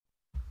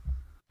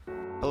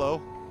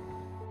Hello,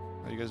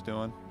 how you guys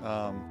doing?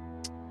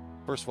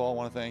 First of all, I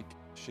want to thank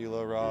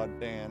Sheila, Rod,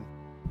 Dan,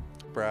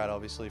 Brad,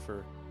 obviously,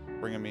 for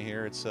bringing me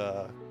here. It's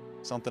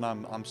something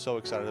I'm so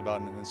excited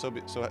about, and so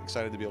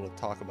excited to be able to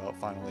talk about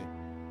finally.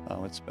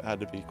 It's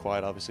had to be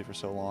quiet, obviously, for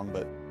so long,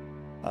 but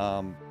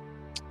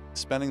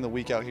spending the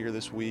week out here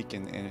this week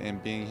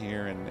and being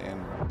here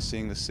and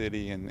seeing the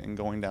city and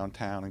going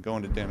downtown and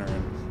going to dinner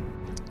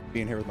and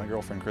being here with my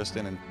girlfriend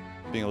Kristen and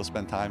being able to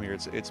spend time here,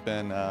 it's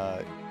been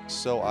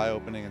so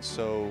eye-opening and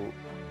so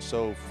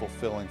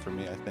fulfilling for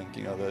me. I think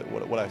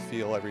what I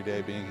feel every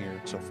day being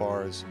here so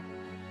far is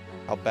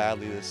how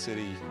badly this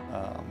city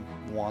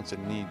wants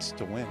and needs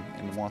to win,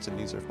 and wants and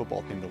needs their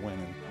football team to win.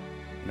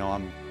 And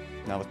I'm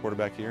now the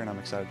quarterback here, and I'm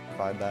excited to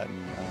provide that and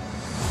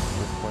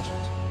with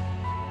questions.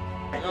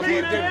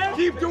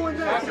 Keep doing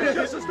this. It's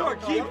just a start.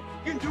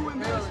 Keep doing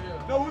this.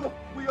 Know who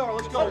we are.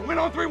 Let's go. Win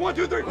on three. 1,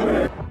 2, 3.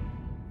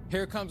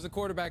 Here comes the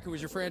quarterback who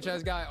was your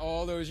franchise guy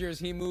all those years.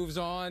 He moves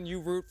on. You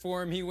root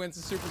for him. He wins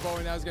the Super Bowl,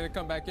 and now he's going to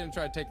come back in and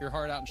try to take your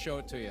heart out and show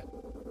it to you.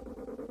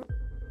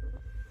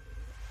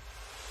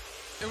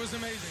 It was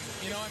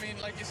amazing.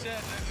 Like you said,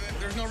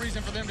 there's no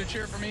reason for them to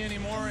cheer for me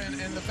anymore, and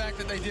the fact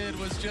that they did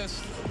was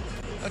just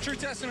a true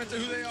testament to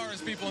who they are as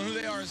people and who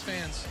they are as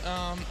fans.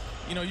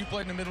 You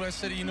played in the Midwest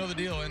city, you know the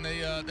deal, and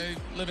they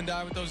live and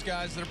die with those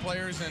guys, their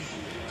players, and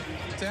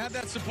to have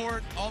that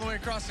support all the way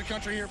across the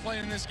country here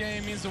playing in this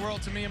game means the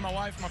world to me and my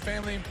wife and my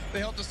family. They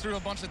helped us through a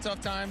bunch of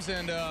tough times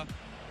and, are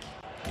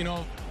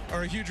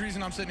a huge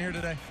reason I'm sitting here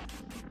today.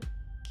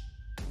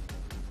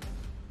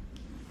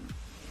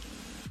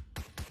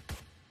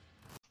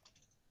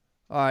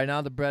 All right,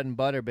 now the bread and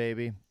butter,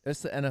 baby.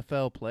 It's the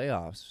NFL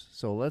playoffs.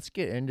 So let's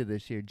get into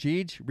this here.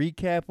 Jeej,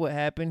 recap what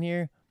happened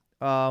here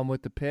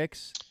with the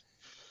picks.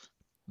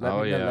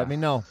 Let me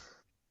know.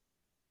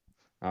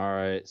 All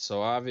right.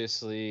 So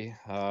obviously,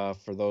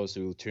 for those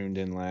who tuned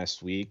in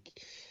last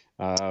week,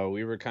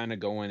 we were kind of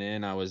going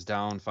in. I was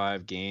down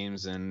 5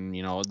 games and,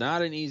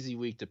 not an easy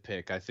week to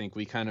pick. I think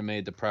we kind of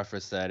made the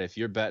preface that if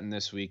you're betting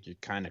this week, you're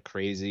kind of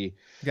crazy.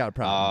 You got a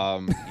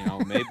problem.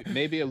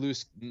 Maybe a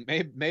loose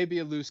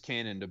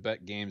cannon to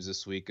bet games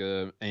this week,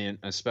 and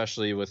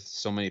especially with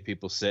so many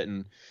people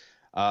sitting.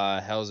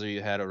 Helzer,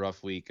 you had a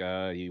rough week.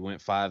 You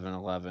went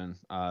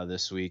 5-11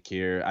 this week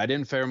here. I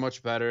didn't fare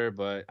much better,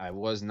 but I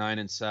was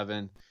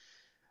 9-7.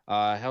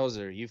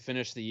 Helzer, you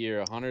finished the year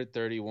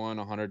 131,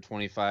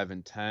 125,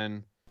 and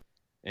 10.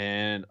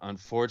 And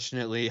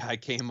unfortunately, I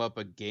came up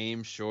a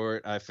game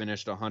short. I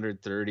finished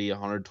 130,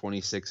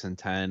 126, and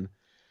 10.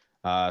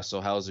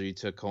 So Helzer, you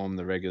took home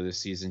the regular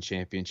season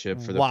championship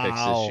for the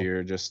picks this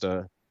year. Just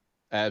a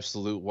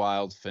absolute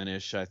wild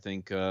finish. I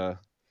think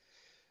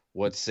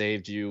what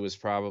saved you was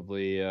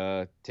probably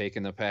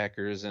taking the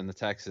Packers and the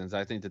Texans.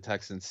 I think the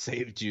Texans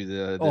saved you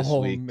this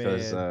week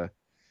because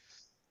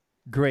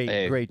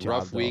great job.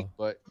 Rough week,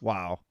 but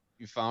wow,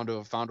 you found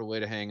a way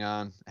to hang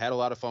on. Had a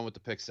lot of fun with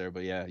the picks there,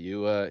 but yeah,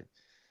 you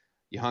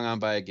hung on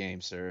by a game,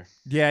 sir.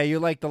 Yeah,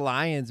 you're like the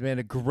Lions, man.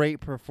 A great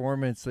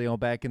performance,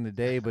 back in the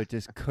day, but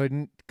just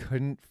couldn't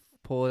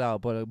pull it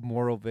out. But a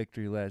moral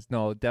victory last.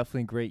 No,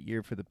 definitely great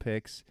year for the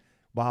picks.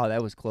 Wow,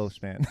 that was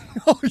close, man.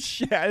 Oh,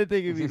 shit. I didn't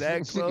think it'd be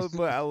that close,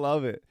 but I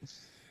love it.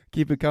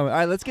 Keep it coming. All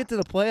right, let's get to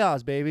the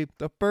playoffs, baby.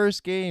 The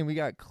first game, we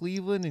got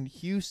Cleveland and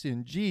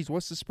Houston. Jeez,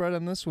 what's the spread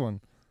on this one?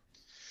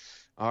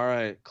 All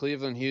right,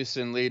 Cleveland,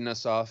 Houston leading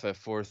us off at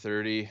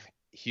 4:30.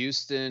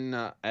 Houston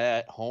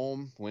at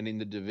home winning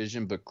the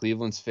division, but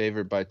Cleveland's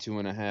favored by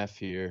 2.5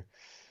 here.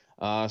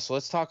 So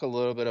let's talk a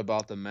little bit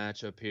about the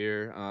matchup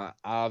here.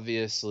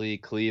 Obviously,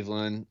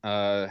 Cleveland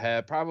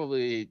had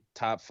probably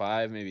top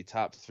 5, maybe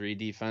top 3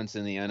 defense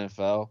in the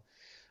NFL.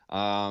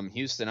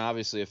 Houston,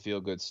 obviously a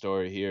feel-good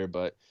story here,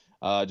 but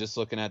just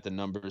looking at the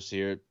numbers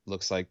here, it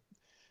looks like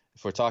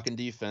if we're talking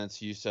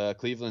defense,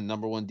 Cleveland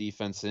number 1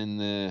 defense in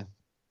the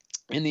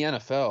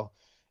NFL,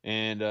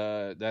 and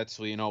that's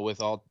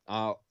with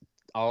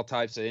all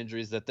types of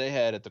injuries that they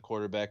had at the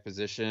quarterback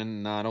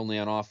position, not only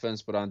on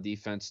offense but on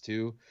defense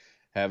too.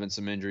 Having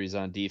some injuries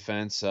on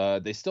defense.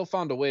 They still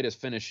found a way to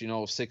finish,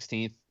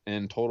 16th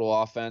in total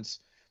offense.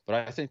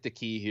 But I think the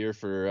key here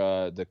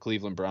for the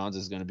Cleveland Browns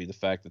is going to be the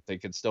fact that they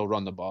can still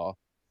run the ball.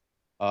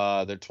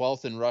 They're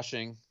 12th in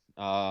rushing,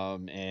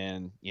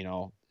 and,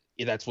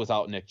 that's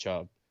without Nick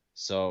Chubb.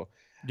 So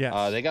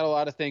yes. They got a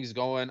lot of things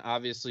going.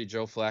 Obviously,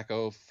 Joe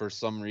Flacco, for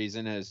some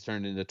reason, has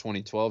turned into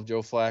 2012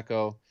 Joe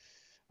Flacco.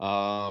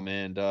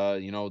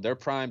 They're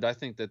primed. I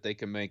think that they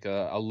can make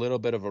a little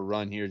bit of a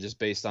run here just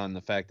based on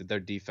the fact that their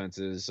defense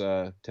is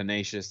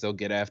tenacious. They'll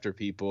get after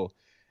people,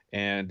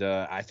 and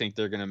I think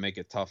they're going to make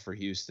it tough for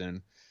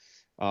Houston.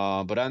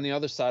 But on the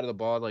other side of the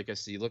ball, like I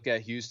see, look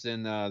at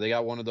Houston. They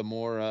got one of the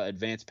more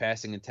advanced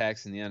passing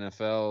attacks in the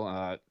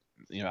NFL,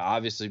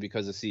 obviously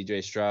because of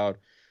C.J. Stroud.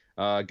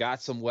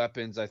 Got some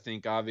weapons. I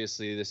think,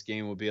 obviously, this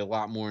game would be a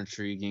lot more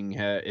intriguing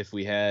if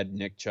we had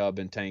Nick Chubb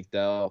and Tank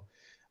Dell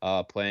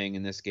playing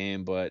in this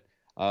game, but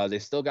they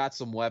still got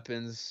some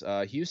weapons.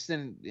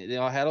 Houston,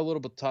 had a little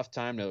bit tough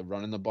time to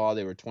running the ball.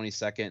 They were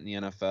 22nd in the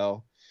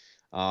NFL.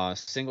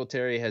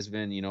 Singletary has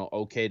been,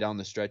 okay down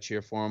the stretch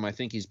here for him. I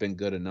think he's been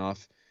good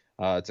enough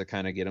to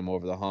kind of get him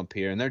over the hump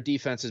here. And their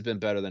defense has been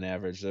better than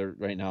average.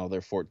 Right now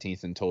they're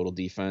 14th in total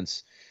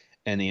defense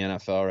in the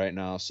NFL right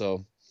now.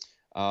 So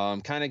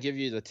kind of give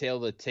you the tail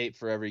of the tape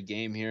for every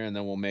game here, and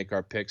then we'll make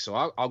our pick. So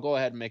I'll go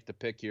ahead and make the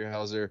pick here,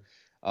 Hauser.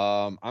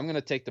 I'm going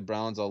to take the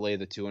Browns. I'll lay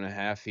the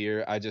 2.5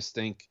 here. I just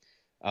think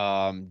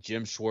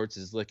Jim Schwartz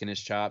is licking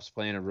his chops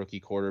playing a rookie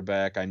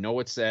quarterback. I know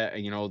it's that,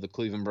 the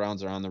Cleveland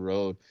Browns are on the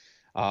road.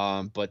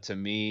 But to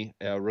me,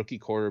 a rookie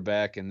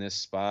quarterback in this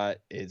spot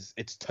it's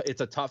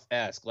a tough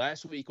ask.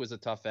 Last week was a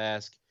tough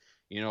ask,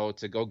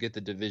 to go get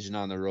the division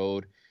on the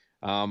road.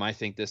 I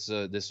think this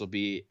will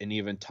be an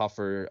even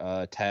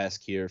tougher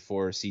task here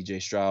for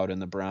C.J. Stroud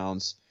and the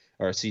Browns,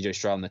 or C.J.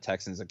 Stroud and the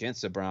Texans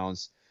against the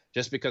Browns,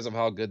 just because of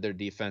how good their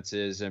defense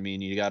is. I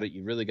mean,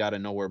 you really got to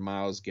know where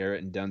Myles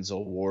Garrett and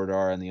Denzel Ward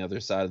are on the other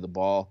side of the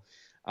ball,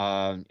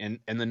 and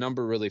the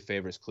number really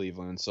favors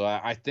Cleveland. So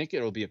I think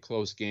it'll be a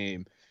close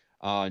game,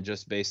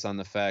 just based on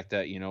the fact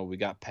that we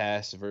got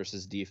pass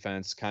versus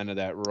defense, kind of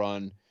that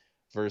run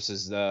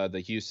versus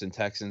the Houston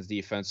Texans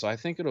defense. So I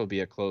think it'll be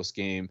a close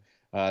game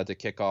to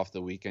kick off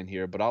the weekend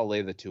here, but I'll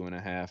lay the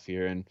 2.5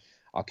 here, and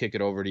I'll kick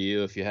it over to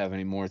you if you have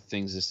any more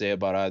things to say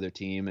about either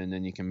team, and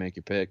then you can make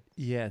your pick.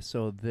 Yeah,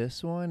 so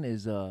this one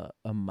is a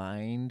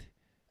mind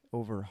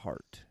over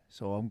heart.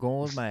 So I'm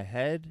going with my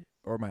head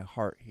or my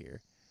heart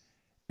here.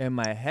 And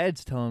my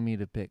head's telling me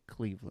to pick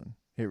Cleveland.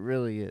 It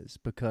really is,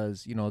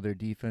 because, their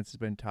defense has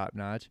been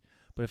top-notch.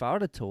 But if I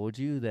would have told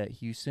you that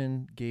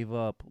Houston gave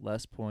up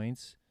less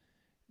points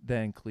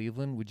than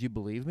Cleveland, would you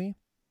believe me?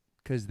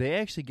 Because they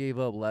actually gave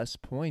up less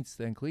points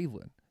than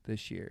Cleveland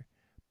this year.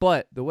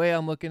 But the way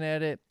I'm looking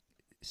at it,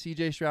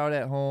 C.J. Stroud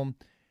at home,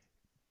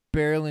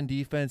 barreling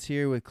defense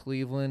here with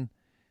Cleveland.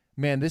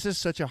 Man, this is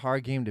such a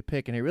hard game to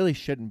pick, and it really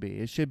shouldn't be.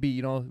 It should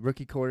be,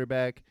 rookie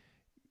quarterback,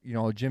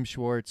 Jim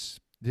Schwartz.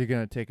 They're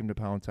going to take him to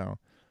Pound Town.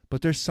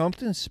 But there's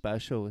something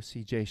special with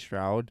C.J.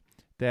 Stroud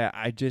that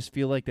I just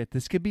feel like that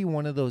this could be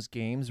one of those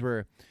games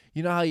where,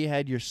 how you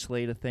had your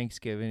slate of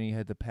Thanksgiving, you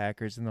had the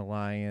Packers and the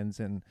Lions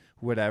and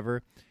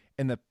whatever.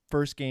 In the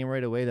first game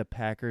right away, the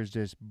Packers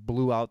just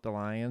blew out the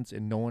Lions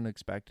and no one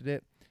expected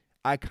it.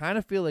 I kind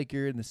of feel like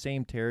you're in the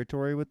same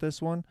territory with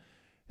this one.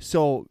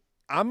 So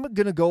I'm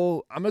gonna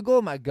go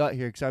with my gut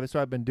here, because that's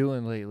what I've been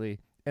doing lately.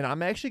 And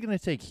I'm actually gonna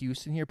take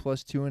Houston here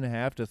plus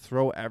 2.5 to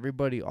throw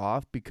everybody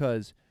off,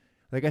 because,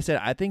 like I said,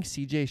 I think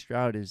C.J.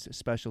 Stroud is a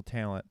special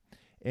talent.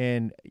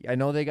 And I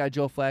know they got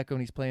Joe Flacco and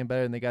he's playing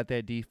better, and they got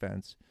that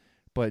defense.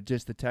 But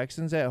just the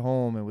Texans at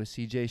home and with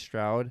C.J.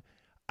 Stroud,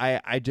 I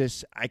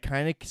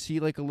kind of see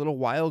like a little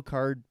wild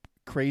card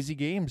crazy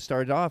game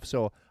started off.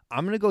 So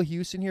I'm going to go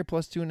Houston here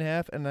plus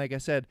 2.5. And like I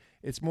said,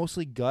 it's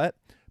mostly gut.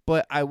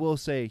 But I will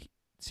say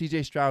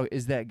C.J. Stroud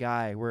is that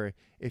guy where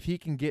if he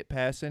can get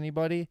past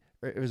anybody,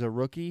 or it was a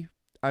rookie,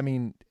 I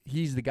mean,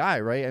 he's the guy,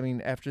 right? I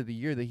mean, after the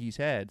year that he's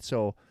had.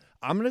 So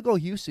I'm going to go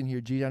Houston here,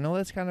 G. I know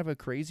that's kind of a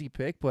crazy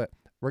pick, but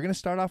we're going to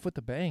start off with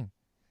the bang.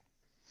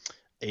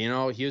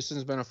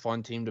 Houston's been a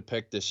fun team to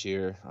pick this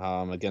year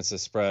against the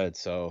spread.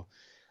 So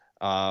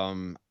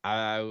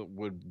I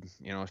would,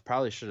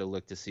 probably should have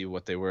looked to see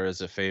what they were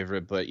as a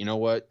favorite, but you know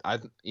what?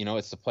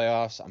 It's the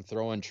playoffs. I'm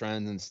throwing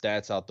trends and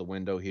stats out the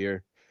window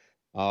here.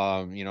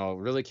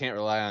 Really can't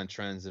rely on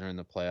trends that are in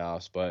the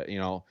playoffs, but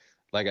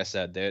like I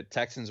said, the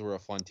Texans were a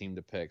fun team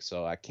to pick,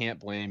 so I can't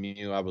blame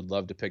you. I would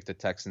love to pick the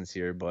Texans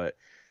here, but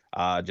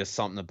just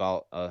something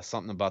about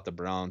the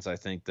Browns. I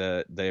think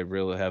that they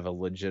really have a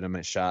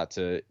legitimate shot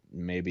to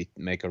maybe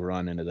make a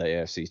run into the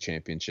AFC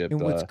Championship.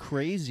 And what's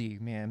crazy,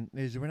 man,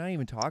 is we're not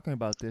even talking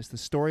about this. The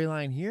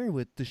storyline here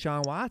with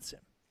Deshaun Watson.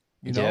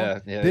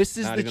 This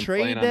is the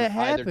trade that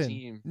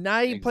happened.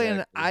 Not even playing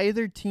on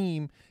either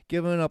team,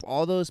 giving up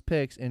all those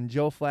picks, and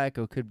Joe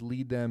Flacco could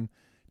lead them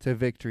to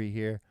victory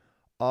here.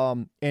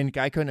 And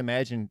I couldn't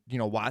imagine,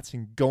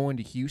 Watson going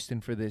to Houston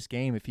for this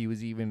game if he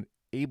was even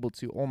able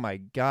to. Oh my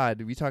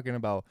God, we talking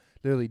about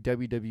literally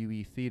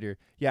WWE theater.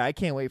 Yeah, I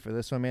can't wait for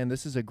this one, man.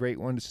 This is a great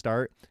one to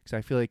start, because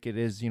I feel like it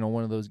is,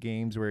 one of those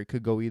games where it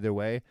could go either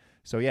way.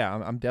 So yeah,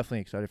 I'm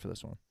definitely excited for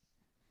this one.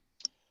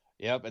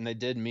 Yep, and they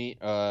did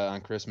meet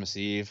on Christmas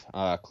Eve.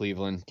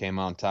 Cleveland came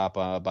on top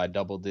by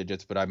double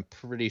digits, but I'm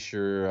pretty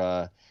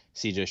sure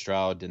C.J.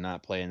 Stroud did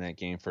not play in that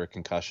game for a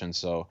concussion,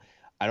 so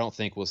I don't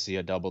think we'll see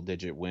a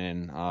double-digit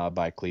win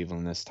by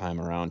Cleveland this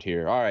time around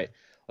here. All right,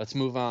 let's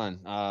move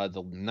on.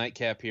 The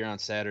nightcap here on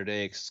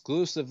Saturday,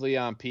 exclusively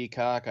on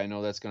Peacock. I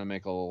know that's going to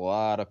make a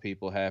lot of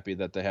people happy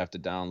that they have to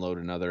download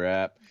another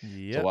app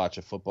to watch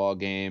a football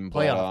game.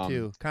 Playoff,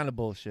 too. Kind of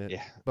bullshit.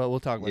 Yeah. But we'll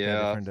talk about that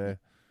a different day.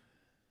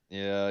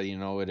 Yeah,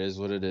 it is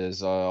what it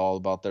is. All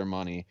about their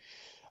money.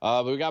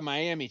 But we got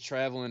Miami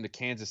traveling to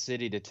Kansas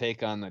City to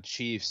take on the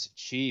Chiefs.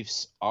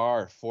 Chiefs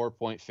are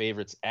 4-point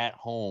favorites at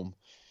home.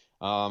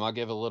 I'll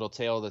give a little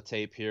tail of the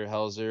tape here,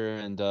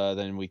 Helzer, and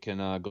then we can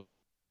go.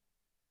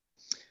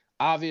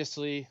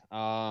 Obviously,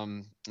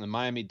 the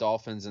Miami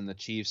Dolphins and the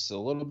Chiefs, a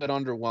little bit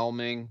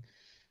underwhelming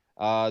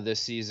this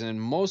season.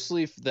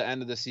 Mostly the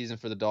end of the season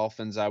for the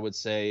Dolphins, I would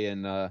say,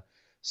 and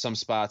some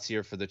spots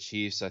here for the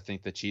Chiefs. I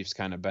think the Chiefs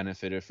kind of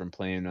benefited from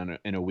playing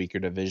in a weaker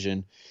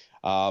division.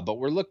 But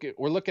we're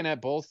looking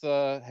at both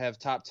have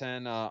top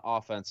 10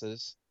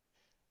 offenses.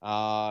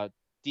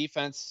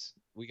 Defense,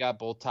 we got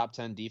both top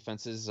 10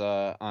 defenses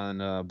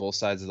on both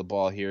sides of the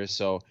ball here.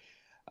 So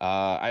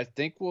I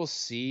think we'll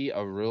see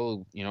a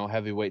real,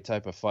 heavyweight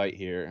type of fight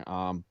here.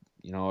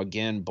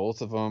 Again,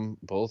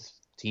 both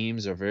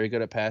teams are very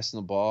good at passing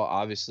the ball.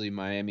 Obviously,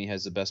 Miami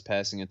has the best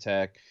passing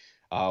attack.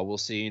 We'll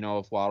see,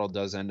 if Waddle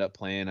does end up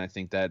playing. I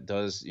think that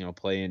does,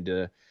 play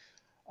into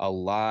a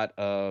lot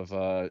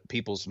of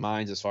people's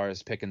minds as far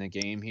as picking the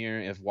game here.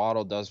 If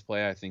Waddle does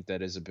play, I think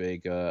that is a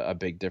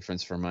big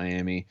difference for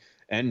Miami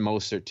and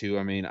Mostert too.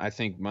 I mean, I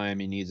think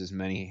Miami needs as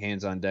many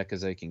hands on deck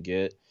as they can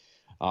get.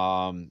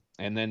 And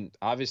then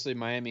obviously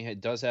Miami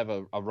does have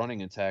a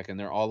running attack, and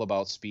they're all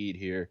about speed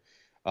here.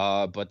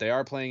 But they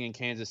are playing in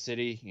Kansas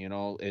City.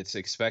 It's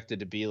expected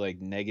to be like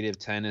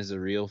 -10 is a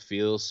real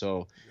feel.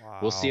 So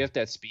we'll see if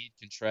that speed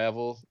can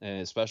travel,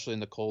 especially in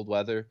the cold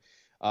weather.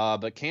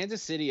 But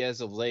Kansas City,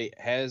 as of late,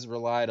 has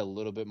relied a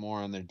little bit more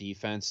on their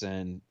defense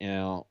and,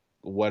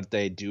 what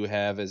they do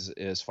have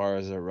as far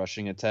as their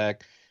rushing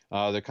attack.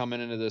 They're coming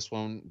into this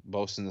one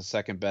boasting the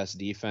second best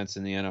defense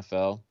in the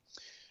NFL.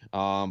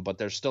 But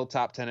they're still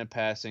top 10 in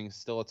passing,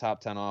 still a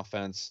top 10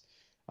 offense.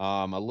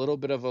 A little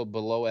bit of a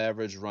below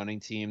average running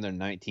team. They're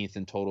 19th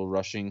in total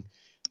rushing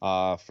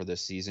for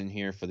this season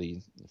here for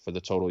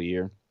the total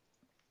year.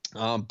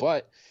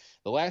 But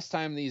the last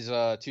time these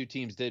two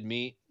teams did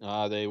meet,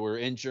 they were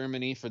in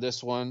Germany for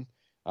this one.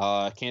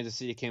 Kansas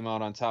City came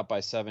out on top by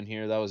 7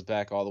 here. That was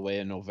back all the way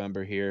in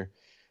November here.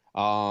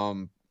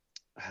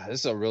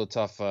 This is a real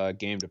tough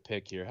game to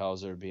pick here,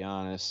 Hauser, to be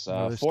honest.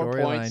 4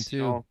 points.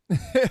 Too.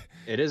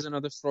 It is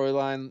another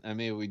storyline. I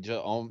mean, we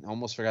just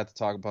almost forgot to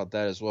talk about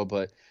that as well.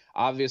 But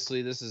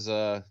obviously, this is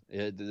the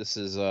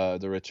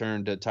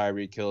return to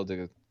Tyreek Hill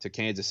to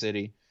Kansas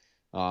City.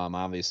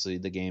 Obviously,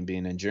 the game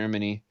being in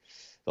Germany.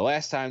 The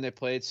last time they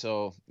played,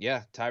 so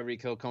yeah,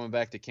 Tyreek Hill coming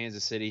back to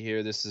Kansas City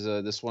here.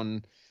 This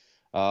one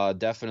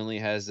definitely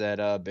has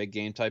that big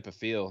game type of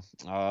feel.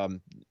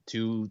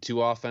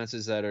 Two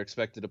offenses that are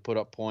expected to put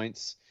up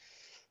points.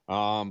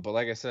 But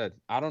like I said,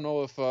 I don't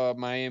know if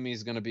Miami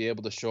is going to be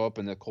able to show up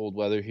in the cold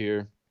weather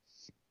here.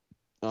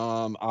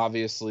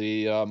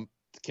 Obviously, the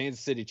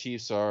Kansas City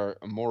Chiefs are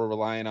more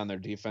reliant on their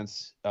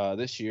defense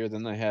this year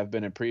than they have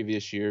been in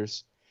previous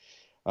years.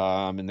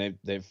 And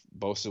they've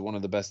boasted one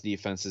of the best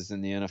defenses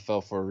in the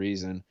NFL for a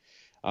reason.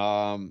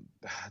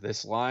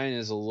 This line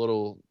is a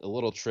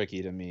little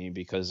tricky to me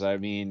because, I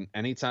mean,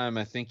 anytime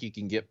I think you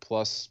can get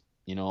plus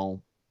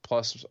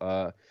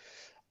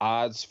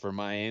odds for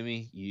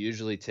Miami, you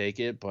usually take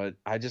it, but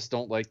I just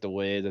don't like the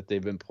way that they've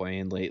been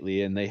playing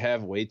lately, and they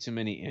have way too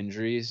many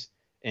injuries.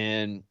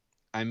 And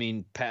I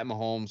mean, Pat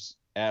Mahomes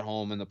at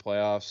home in the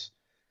playoffs,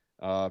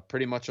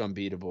 pretty much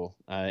unbeatable,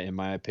 in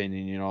my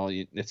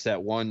opinion. It's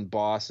that one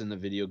boss in the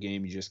video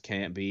game you just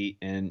can't beat,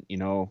 and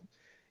you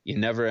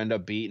never end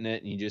up beating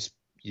it, and you just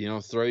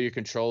throw your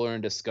controller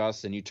in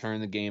disgust and you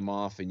turn the game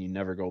off and you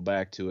never go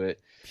back to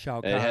it.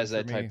 It has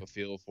that type of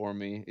feel for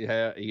me.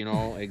 Yeah,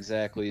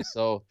 exactly.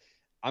 So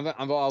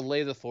I'll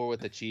lay the floor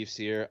with the Chiefs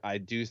here. I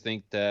do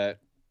think that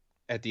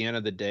at the end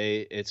of the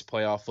day, it's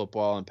playoff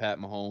football and Pat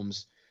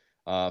Mahomes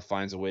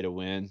finds a way to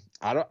win.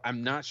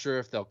 I'm not sure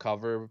if they'll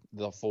cover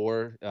the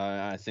 4.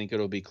 I think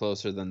it'll be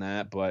closer than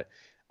that, but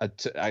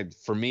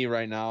for me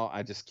right now,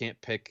 I just can't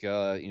pick,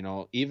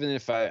 even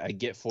if I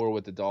get 4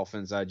 with the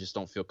Dolphins, I just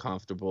don't feel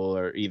comfortable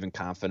or even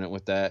confident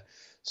with that.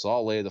 So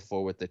I'll lay the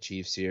 4 with the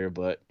Chiefs here,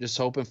 but just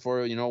hoping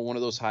for, one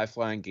of those high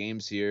flying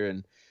games here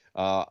and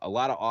a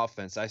lot of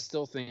offense. I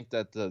still think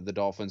that the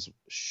Dolphins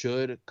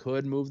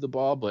could move the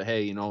ball, but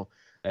hey,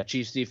 that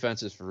Chiefs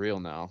defense is for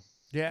real now.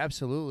 Yeah,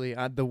 absolutely.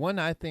 The one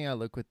thing I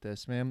look with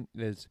this, man,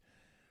 is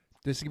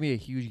this is going to be a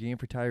huge game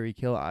for Tyreek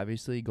Hill,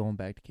 obviously, going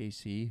back to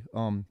KC.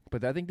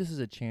 But I think this is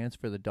a chance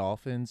for the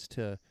Dolphins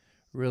to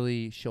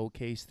really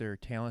showcase their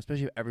talent,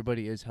 especially if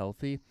everybody is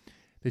healthy.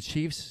 The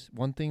Chiefs,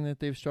 one thing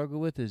that they've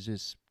struggled with is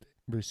just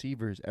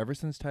receivers. Ever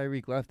since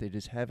Tyreek left, they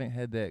just haven't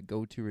had that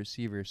go-to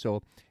receiver.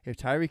 So if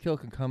Tyreek Hill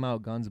can come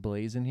out guns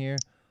blazing here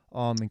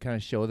and kind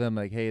of show them,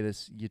 like, hey,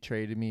 you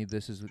traded me,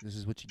 this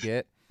is what you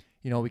get.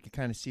 We could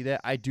kind of see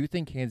that. I do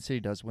think Kansas City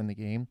does win the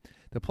game.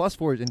 The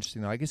 +4 is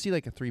interesting, though. I can see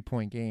like a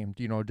 3-point game,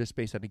 just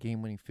based on a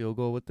game-winning field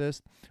goal with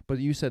this. But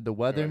you said the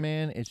weather, right.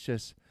 Man,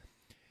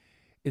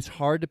 it's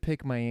hard to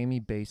pick Miami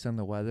based on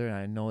the weather. And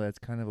I know that's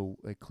kind of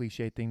a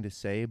cliche thing to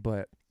say,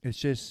 but it's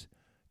just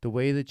the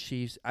way the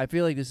Chiefs – I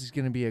feel like this is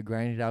going to be a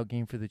grinded-out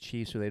game for the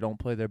Chiefs where they don't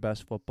play their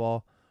best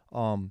football.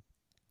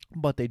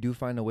 But they do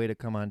find a way to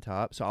come on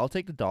top. So I'll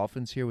take the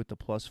Dolphins here with the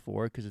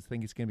 +4 because I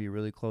think it's going to be a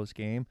really close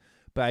game.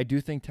 But I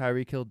do think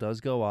Tyreek Hill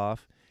does go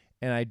off,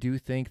 and I do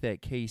think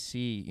that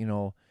KC,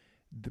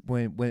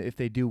 when if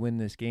they do win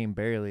this game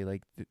barely,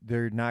 like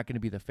they're not going to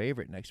be the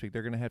favorite next week.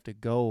 They're going to have to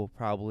go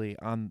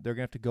on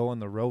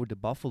the road to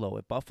Buffalo.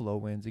 If Buffalo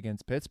wins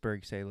against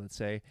Pittsburgh, let's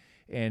say,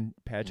 and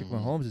Patrick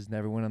Mahomes has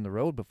never went on the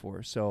road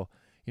before. So,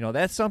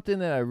 that's something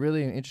that I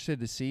really am interested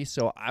to see.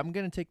 So I'm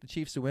going to take the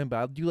Chiefs to win, but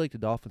I do like the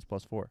Dolphins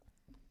 +4.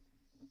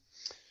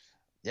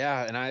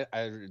 Yeah, and I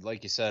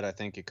like you said, I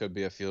think it could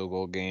be a field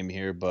goal game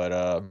here,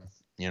 but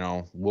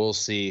we'll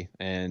see.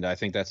 And I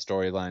think that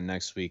storyline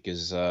next week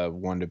is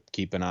one to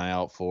keep an eye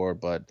out for.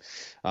 But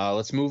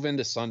let's move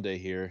into Sunday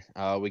here.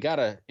 We got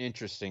an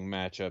interesting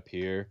matchup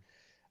here.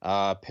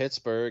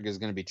 Pittsburgh is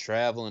going to be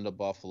traveling to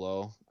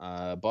Buffalo.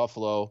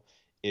 Buffalo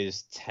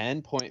is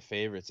 10-point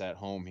favorites at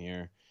home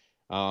here.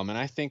 And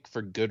I think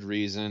for good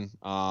reason.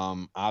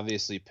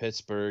 Obviously,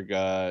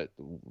 Pittsburgh,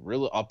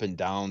 really up and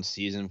down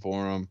season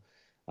for them.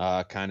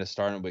 Kind of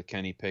starting with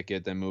Kenny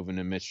Pickett, then moving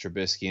to Mitch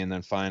Trubisky, and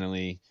then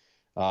finally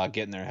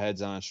getting their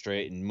heads on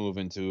straight and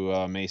moving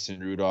to Mason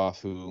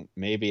Rudolph, who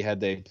maybe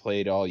had they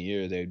played all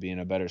year, they'd be in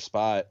a better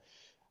spot.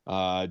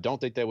 Don't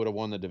think they would have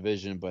won the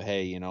division, but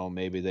hey,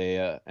 maybe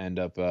they end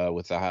up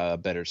with a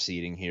better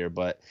seeding here.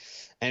 But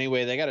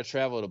anyway, they got to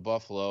travel to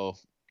Buffalo,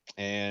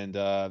 and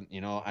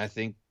I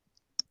think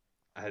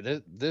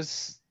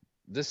this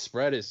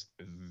spread is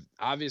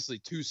obviously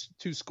two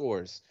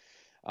scores.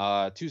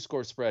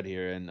 2-score spread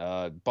here,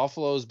 and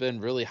Buffalo's been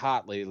really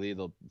hot lately.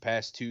 The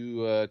past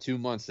 2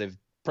 months, they've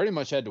pretty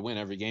much had to win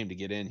every game to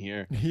get in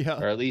here,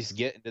 or at least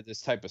get into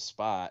this type of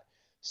spot.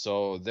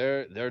 So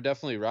they're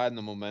definitely riding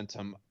the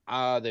momentum.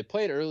 They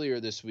played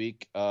earlier this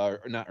week,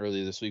 not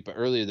earlier this week, but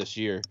earlier this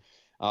year,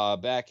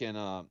 back in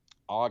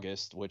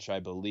August, which I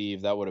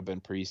believe that would have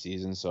been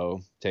preseason.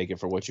 So take it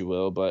for what you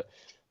will. But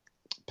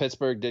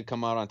Pittsburgh did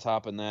come out on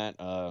top in that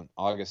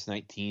August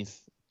 19th,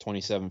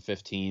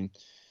 27-15.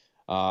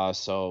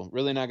 So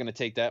really not going to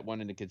take that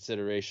one into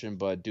consideration,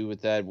 but do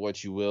with that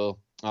what you will.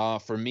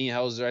 For me,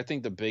 Hauser, I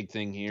think the big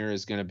thing here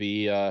is going to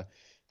be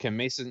can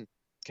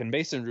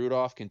Mason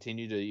Rudolph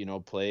continue to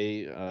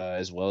play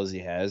as well as he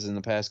has in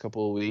the past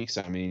couple of weeks?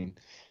 I mean,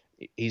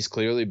 he's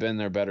clearly been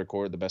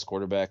the best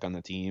quarterback on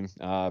the team.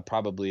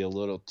 Probably a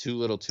little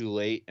too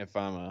late if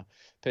I'm a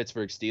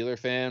Pittsburgh Steeler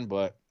fan,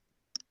 but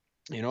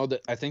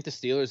I think the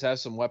Steelers have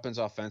some weapons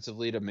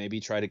offensively to maybe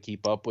try to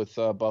keep up with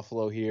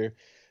Buffalo here.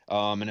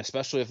 And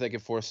especially if they can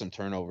force some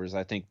turnovers,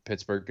 I think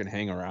Pittsburgh can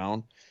hang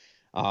around.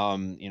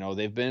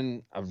 They've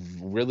been a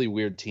really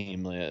weird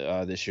team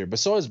this year, but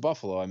so is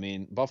Buffalo. I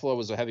mean, Buffalo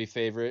was a heavy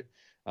favorite,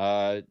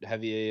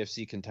 heavy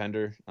AFC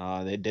contender.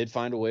 They did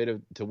find a way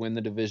to win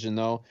the division,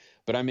 though.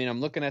 But, I mean, I'm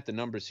looking at the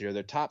numbers here.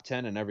 They're top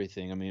 10 in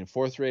everything. I mean,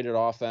 4th-rated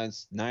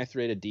offense,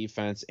 9th-rated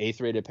defense,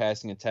 8th-rated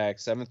passing attack,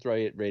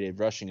 7th-rated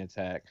rushing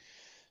attack.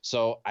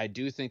 So I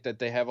do think that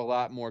they have a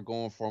lot more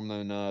going for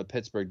them than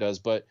Pittsburgh does.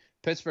 But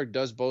Pittsburgh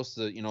does boast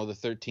the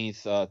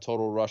 13th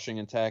total rushing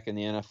attack in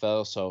the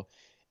NFL. So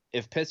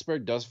if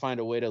Pittsburgh does find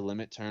a way to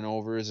limit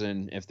turnovers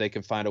and if they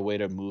can find a way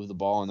to move the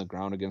ball on the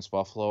ground against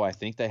Buffalo, I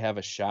think they have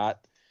a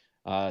shot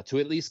to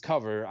at least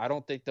cover. I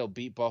don't think they'll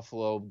beat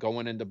Buffalo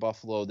going into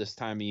Buffalo this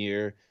time of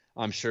year.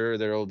 I'm sure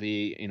there will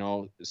be,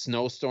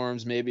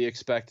 snowstorms maybe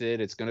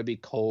expected. It's going to be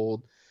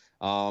cold.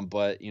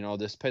 But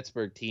this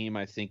Pittsburgh team,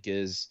 I think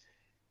is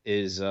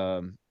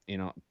kind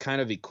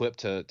of equipped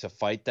to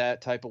fight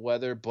that type of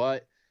weather.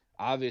 But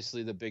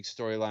obviously the big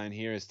storyline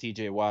here is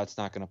TJ Watt's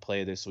not going to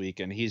play this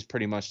week, and he's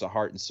pretty much the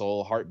heart and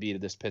soul, heartbeat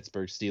of this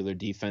Pittsburgh Steelers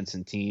defense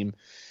and team.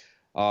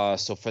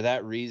 So for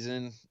that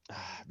reason,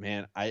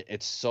 man,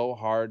 it's so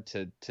hard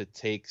to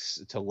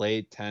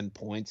lay 10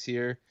 points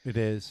here. It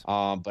is.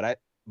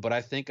 But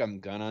I think I'm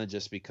gonna,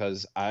 just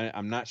because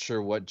I'm not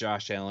sure what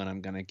Josh Allen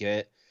I'm gonna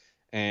get.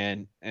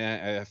 And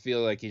I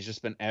feel like he's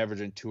just been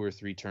averaging 2 or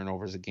 3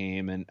 turnovers a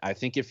game. And I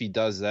think if he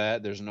does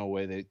that, there's no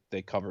way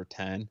they cover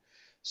 10.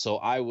 So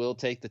I will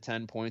take the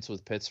 10 points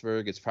with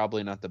Pittsburgh. It's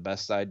probably not the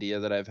best idea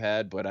that I've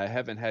had, but I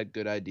haven't had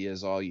good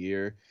ideas all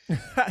year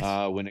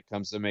when it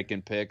comes to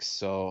making picks.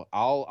 So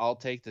I'll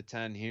take the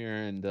 10 here,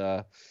 and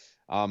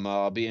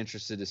I'll be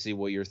interested to see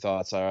what your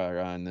thoughts are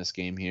on this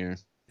game here.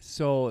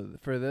 So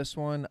for this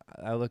one,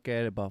 I look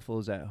at it,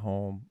 Buffalo's at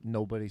home.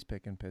 Nobody's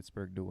picking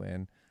Pittsburgh to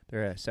win.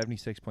 They're at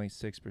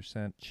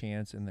 76.6%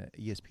 chance in the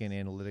ESPN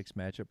Analytics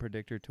matchup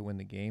predictor to win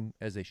the game,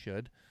 as they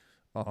should.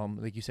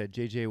 Like you said,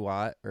 TJ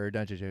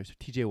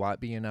Watt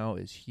being out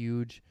is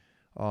huge.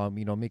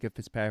 Mika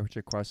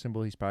Fitzpatrick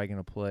questionable, he's probably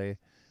going to play.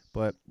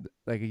 But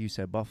like you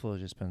said, Buffalo's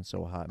just been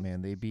so hot,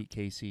 man. They beat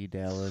KC,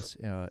 Dallas,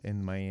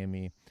 in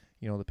Miami,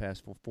 the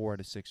past 4 out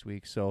of 6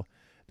 weeks. So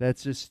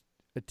that's just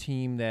a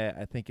team that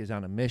I think is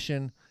on a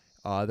mission.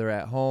 They're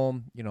at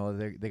home.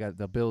 They got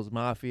the Bills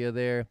Mafia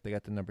there. They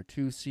got the number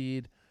 2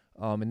 seed.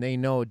 And they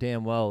know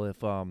damn well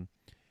if,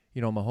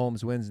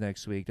 Mahomes wins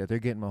next week, that they're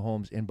getting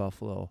Mahomes in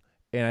Buffalo.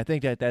 And I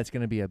think that's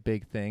going to be a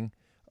big thing.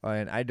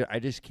 And I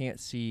just can't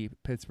see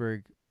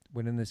Pittsburgh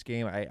winning this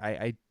game.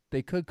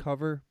 They could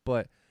cover,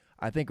 but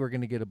I think we're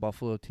going to get a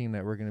Buffalo team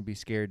that we're going to be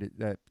scared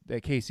that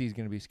KC is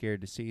going to be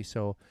scared to see.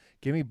 So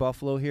give me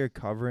Buffalo here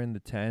covering the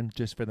 10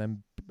 just for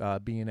them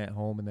being at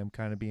home and them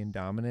kind of being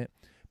dominant.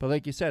 But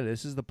like you said,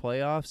 this is the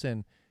playoffs,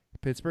 and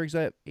Pittsburgh's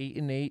that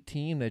 8-8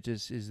 team that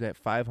just is that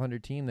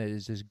 500 team that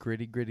is just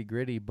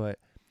gritty. But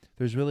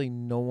there's really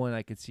no one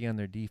I could see on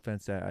their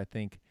defense that I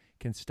think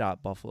can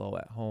stop Buffalo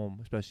at home,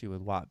 especially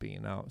with Watt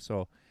being out.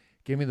 So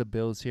Give me the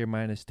Bills here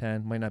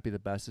 -10. Might not be the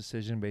best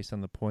decision based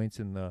on the points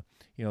and the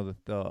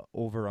the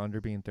over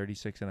under being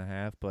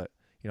 36.5, but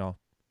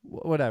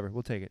whatever,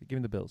 we'll take it. Give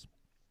me the Bills.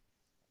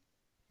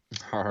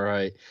 All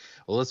right.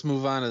 Well, let's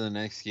move on to the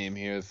next game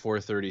here, the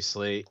 4:30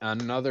 slate.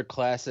 Another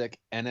classic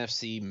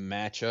NFC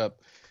matchup.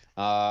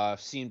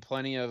 I've seen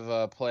plenty of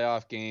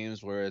playoff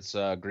games where it's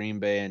Green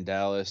Bay and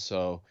Dallas.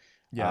 So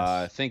Yes.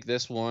 I think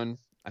this one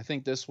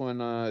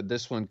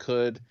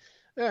could.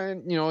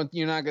 And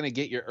you're not going to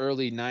get your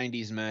early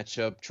 90s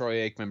matchup,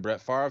 Troy Aikman,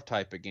 Brett Favre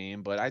type of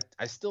game, but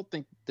I still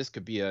think this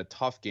could be a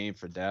tough game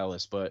for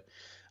Dallas. But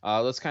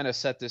let's kind of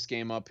set this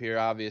game up here.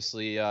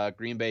 Obviously,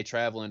 Green Bay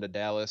traveling to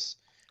Dallas.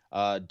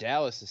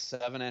 Dallas is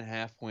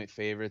 7.5-point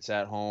favorites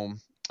at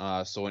home.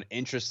 So an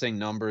interesting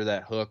number.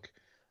 That hook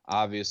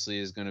obviously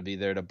is going to be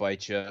there to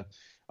bite you.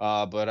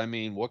 But I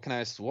mean, what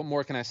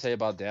more can I say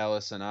about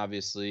Dallas? And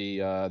obviously,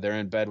 they're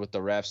in bed with the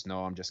refs.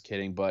 No, I'm just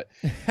kidding. But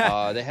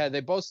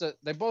they boast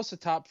a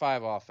top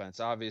 5 offense.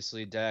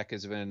 Obviously, Dak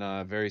has been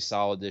very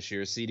solid this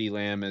year. CeeDee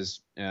Lamb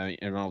is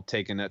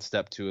taking that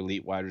step to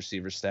elite wide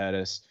receiver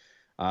status.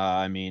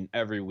 I mean,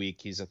 every week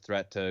he's a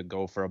threat to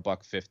go for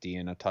 $150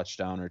 and a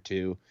touchdown or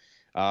two.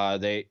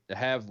 They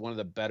have one of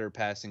the better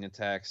passing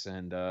attacks,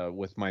 and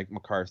with Mike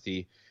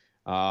McCarthy.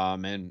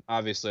 And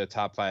obviously a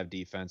top 5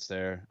 defense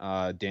there.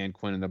 Dan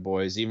Quinn and the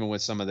boys, even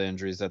with some of the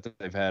injuries that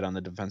they've had on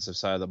the defensive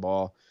side of the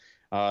ball,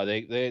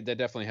 they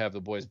definitely have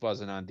the boys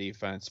buzzing on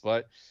defense.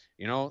 But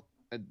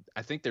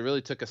I think they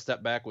really took a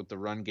step back with the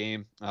run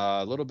game.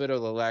 A little bit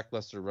of the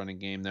lackluster running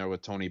game there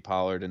with Tony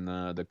Pollard and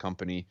the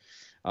company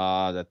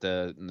and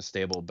the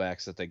stable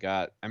backs that they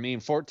got. I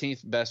mean,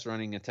 14th best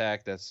running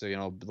attack. That's a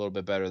little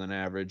bit better than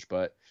average,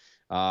 but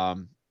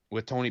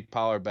with Tony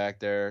Pollard back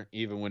there,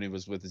 even when he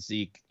was with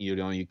Zeke,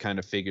 you kind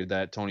of figured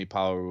that Tony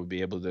Pollard would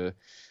be able to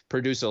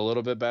produce a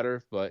little bit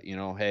better. But,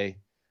 hey,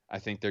 I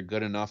think they're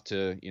good enough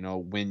to,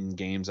 win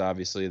games.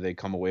 Obviously, they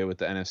come away with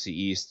the NFC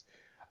East.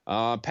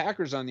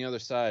 Packers on the other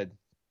side.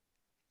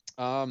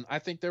 I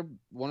think they're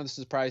one of the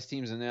surprise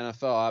teams in the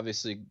NFL.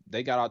 Obviously,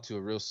 they got out to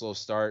a real slow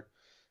start.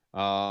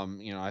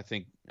 I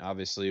think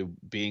obviously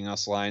being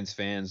us Lions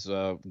fans,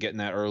 getting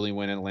that early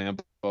win in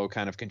Lambeau,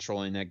 kind of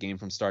controlling that game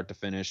from start to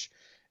finish.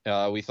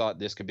 We thought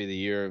this could be the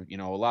year,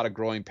 a lot of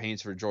growing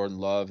pains for Jordan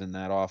Love and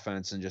that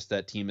offense and just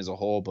that team as a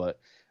whole. But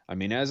I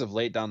mean, as of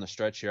late down the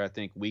stretch here, I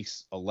think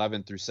weeks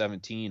 11 through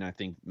 17, I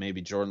think maybe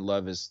Jordan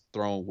Love is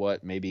throwing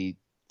maybe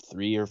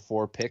 3 or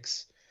 4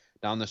 picks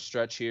down the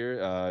stretch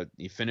here.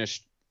 He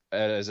finished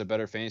as a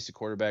better fantasy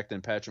quarterback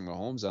than Patrick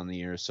Mahomes on the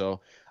year. So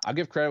I'll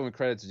give credit when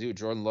credit's due.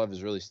 Jordan Love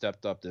has really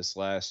stepped up this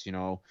last,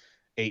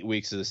 8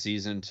 weeks of the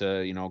season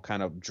to,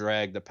 kind of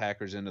drag the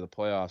Packers into the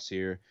playoffs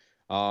here.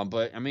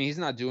 But I mean, he's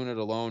not doing it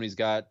alone. He's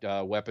got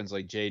weapons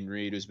like Jaden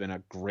Reed, who's been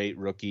a great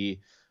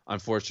rookie.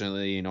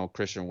 Unfortunately,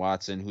 Christian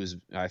Watson, who's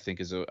I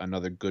think is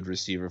another good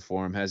receiver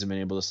for him, hasn't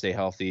been able to stay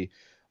healthy.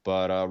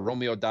 But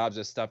Romeo Doubs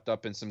has stepped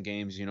up in some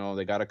games.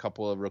 They got a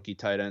couple of rookie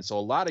tight ends, so a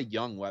lot of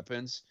young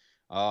weapons.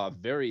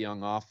 Very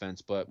young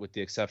offense, but with the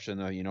exception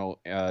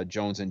of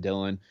Jones and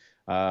Dillon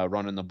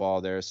running the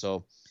ball there.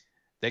 So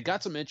they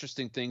got some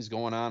interesting things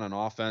going on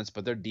offense,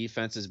 but their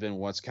defense has been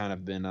what's kind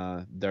of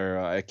been their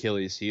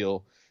Achilles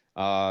heel.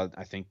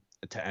 I think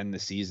to end the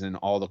season,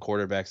 all the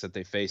quarterbacks that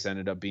they face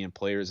ended up being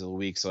players of the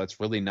week, so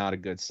that's really not a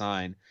good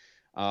sign.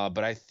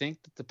 But I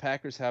think that the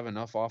Packers have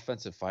enough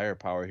offensive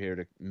firepower here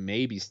to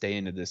maybe stay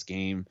into this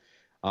game.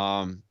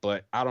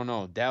 But I don't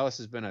know. Dallas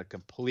has been a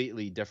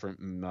completely different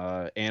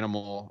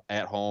animal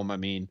at home. I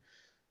mean,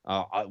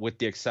 with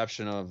the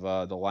exception of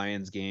the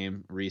Lions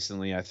game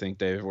recently, I think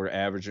they were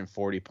averaging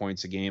 40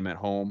 points a game at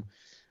home.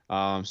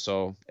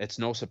 So it's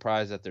no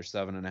surprise that they're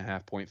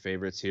 7.5-point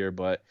favorites here,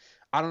 but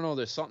I don't know.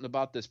 There's something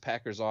about this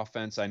Packers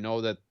offense. I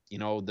know that,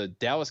 the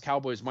Dallas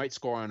Cowboys might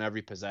score on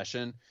every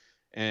possession,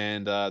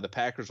 and the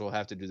Packers will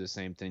have to do the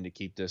same thing to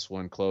keep this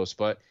one close.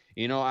 But,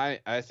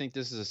 I think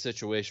this is a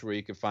situation where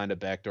you can find a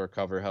backdoor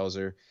cover,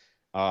 Helzer.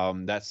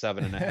 That's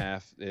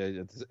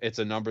 7.5. It's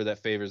a number that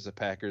favors the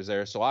Packers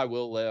there. So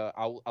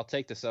I'll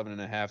take the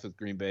 7.5 with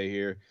Green Bay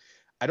here.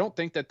 I don't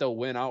think that they'll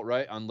win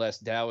outright unless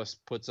Dallas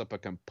puts up a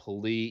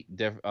complete,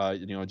 just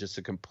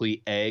a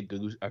complete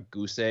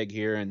goose egg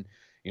here, and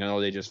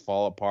they just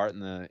fall apart in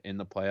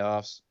the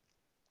playoffs.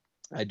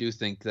 I do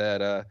think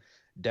that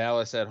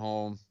Dallas at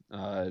home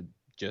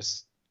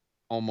just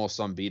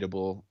almost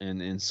unbeatable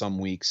in some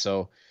weeks.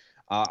 So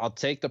I'll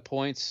take the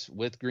points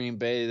with Green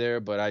Bay there,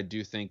 but I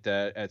do think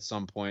that at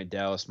some point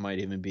Dallas might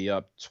even be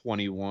up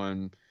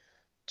 21-28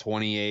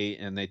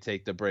 and they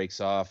take the brakes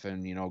off,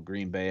 and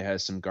Green Bay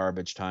has some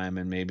garbage time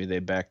and maybe they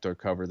backdoor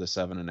cover the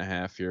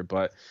 7.5 here.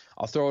 But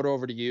I'll throw it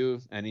over to you.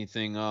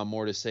 Anything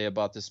more to say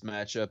about this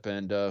matchup,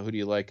 and who do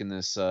you like in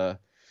this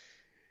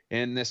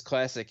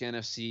classic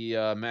NFC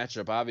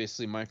matchup?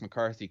 Obviously Mike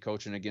McCarthy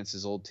coaching against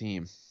his old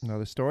team. No,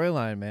 the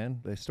storyline, man.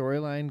 The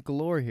storyline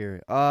galore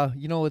here.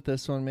 With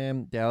this one,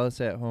 man,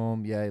 Dallas at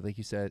home, yeah, like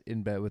you said,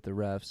 in bed with the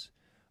refs.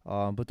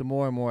 But the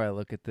more and more I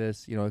look at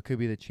this, it could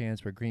be the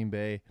chance where Green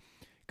Bay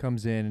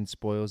comes in and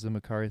spoils the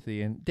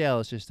McCarthy, and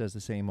Dallas just does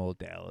the same old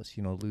Dallas,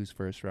 lose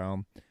first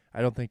round.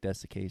 I don't think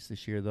that's the case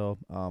this year, though.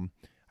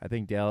 I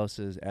think Dallas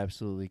is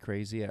absolutely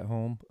crazy at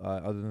home.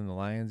 Other than the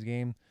Lions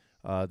game,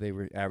 they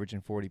were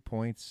averaging 40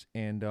 points,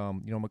 and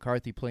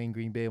McCarthy playing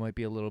Green Bay might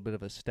be a little bit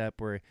of a step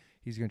where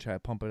he's going to try to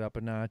pump it up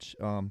a notch.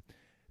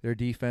 Their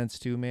defense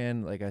too,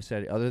 man. Like I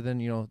said, other than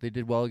they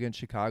did well against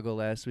Chicago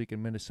last week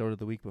and Minnesota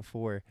the week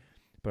before,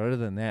 but other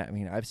than that, I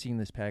mean, I've seen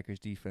this Packers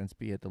defense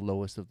be at the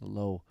lowest of the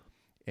low,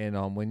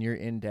 and when you're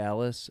in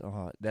Dallas,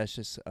 that's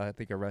just I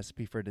think a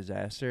recipe for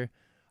disaster.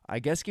 I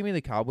guess give me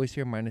the Cowboys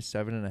here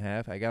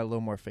 -7.5. I got a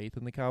little more faith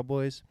in the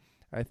Cowboys,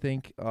 I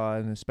think,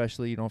 and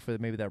especially for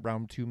maybe that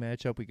round 2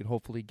 matchup we could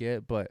hopefully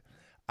get. But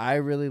I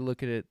really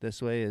look at it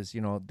this way: as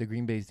the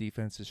Green Bay's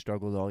defense has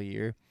struggled all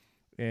year.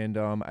 And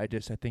I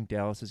think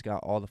Dallas has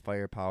got all the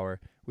firepower,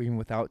 even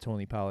without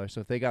Tony Pollard.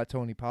 So if they got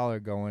Tony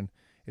Pollard going,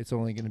 it's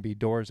only going to be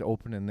doors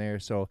open in there.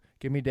 So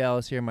give me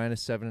Dallas here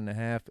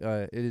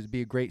 -7.5. It'd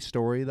be a great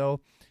story,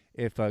 though,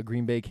 if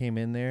Green Bay came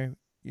in there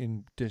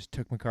and just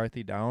took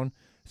McCarthy down.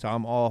 So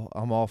I'm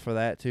all for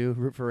that, too,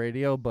 root for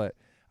radio. But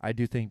I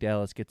do think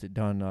Dallas gets it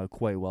done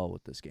quite well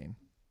with this game.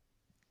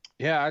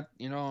 Yeah,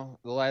 the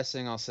last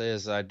thing I'll say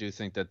is I do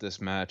think that this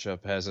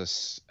matchup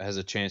has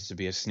a chance to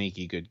be a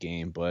sneaky good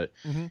game, but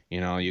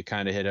you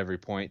kind of hit every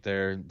point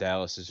there.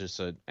 Dallas is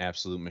just an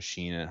absolute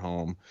machine at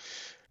home.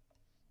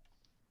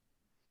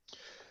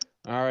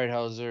 All right,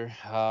 Hauser.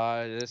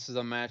 This is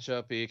a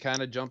matchup. You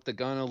kind of jumped the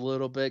gun a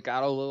little bit,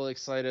 got a little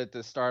excited at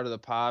the start of the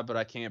pod, but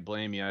I can't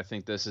blame you. I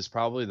think this is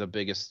probably the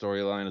biggest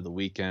storyline of the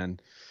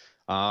weekend.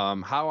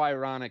 How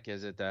ironic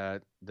is it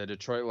that the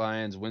Detroit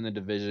Lions win the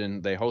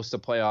division? They host a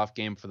playoff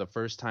game for the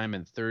first time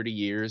in 30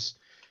 years,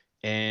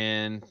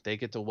 and they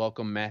get to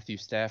welcome Matthew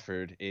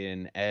Stafford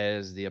in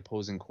as the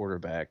opposing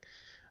quarterback.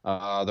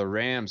 The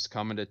Rams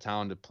come into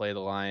town to play the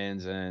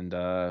Lions, and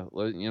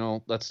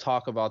let's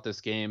talk about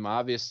this game.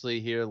 Obviously,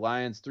 here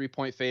Lions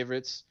 3-point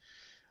favorites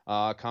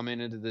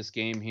coming into this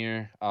game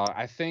here.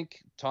 I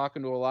think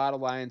talking to a lot of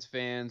Lions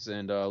fans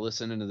and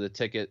listening to the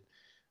ticket.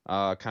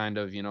 As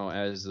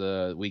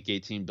the Week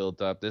 18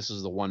 built up, this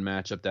was the one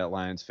matchup that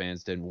Lions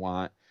fans didn't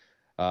want.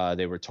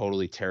 They were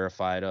totally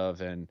terrified of.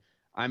 And,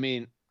 I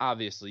mean,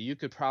 obviously, you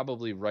could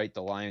probably write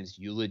the Lions'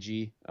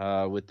 eulogy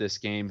with this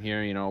game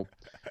here.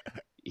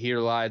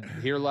 Here lied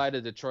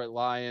the Detroit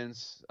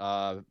Lions.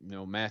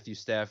 Matthew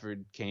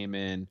Stafford came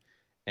in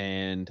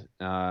and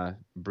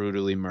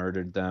brutally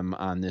murdered them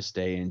on this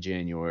day in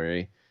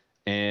January.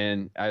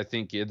 And I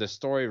think the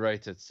story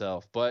writes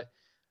itself. But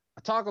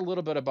I'll talk a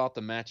little bit about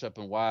the matchup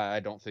and why I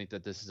don't think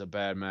that this is a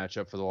bad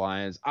matchup for the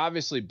Lions.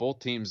 Obviously, both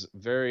teams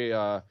very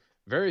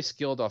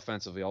skilled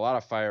offensively, a lot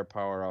of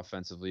firepower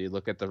offensively.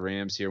 Look at the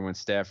Rams here when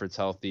Stafford's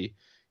healthy.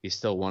 He's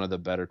still one of the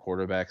better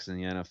quarterbacks in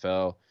the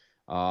NFL.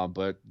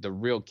 But the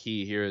real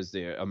key here is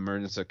the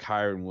emergence of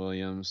Kyren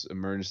Williams,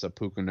 emergence of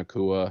Puka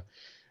Nacua.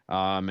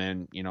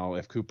 And,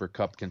 if Cooper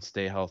Kupp can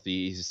stay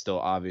healthy, he's still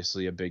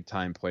obviously a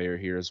big-time player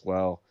here as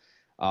well.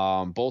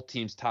 Both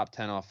teams top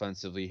 10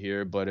 offensively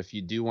here, but if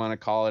you do want to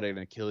call it an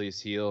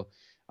Achilles heel,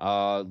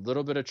 a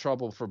little bit of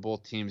trouble for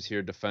both teams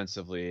here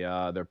defensively.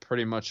 They're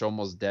pretty much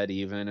almost dead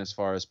even as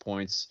far as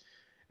points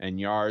and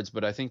yards,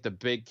 but I think the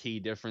big key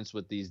difference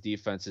with these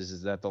defenses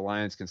is that the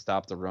Lions can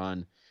stop the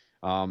run.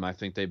 I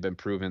think they've been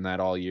proving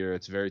that all year.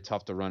 It's very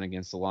tough to run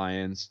against the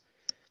Lions.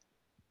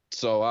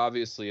 So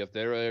obviously, if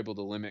they're able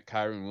to limit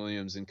Kyren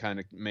Williams and kind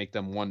of make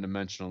them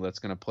one-dimensional, that's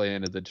going to play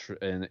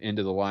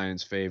into the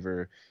Lions'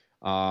 favor.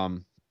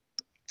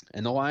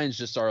 And the Lions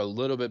just are a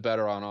little bit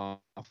better on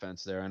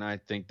offense there, and I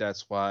think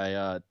that's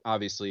why,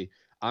 obviously,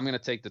 I'm going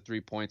to take the 3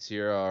 points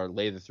here or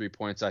lay the 3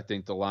 points. I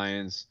think the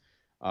Lions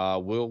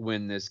will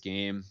win this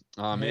game.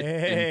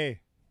 To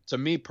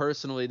me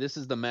personally, this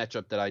is the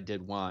matchup that I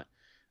did want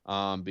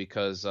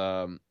because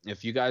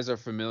if you guys are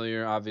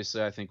familiar,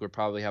 obviously, I think we'll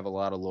probably have a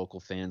lot of local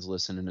fans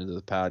listening to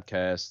the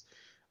podcast.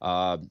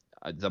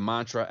 The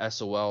mantra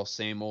SOL,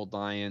 same old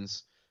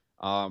Lions.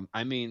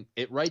 I mean,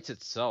 it writes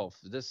itself.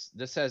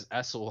 This has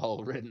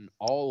SOL written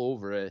all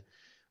over it,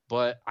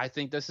 but I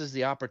think this is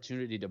the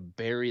opportunity to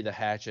bury the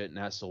hatchet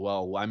in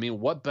SOL. I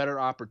mean, what better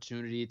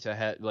opportunity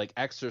to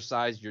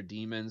exercise your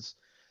demons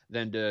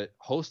than to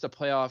host a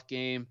playoff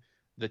game?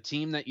 The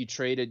team that you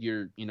traded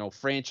your,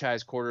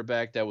 franchise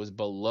quarterback that was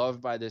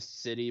beloved by this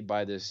city,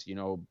 by this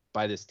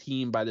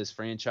team, by this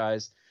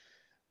franchise.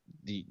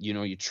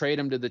 You trade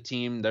them to the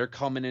team. They're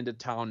coming into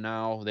town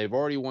now. They've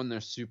already won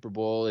their Super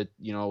Bowl.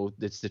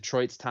 It's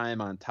Detroit's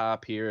time on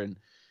top here. And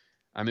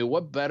I mean,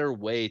 what better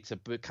way to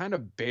kind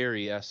of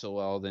bury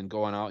SOL than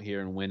going out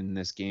here and winning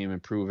this game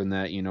and proving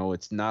that,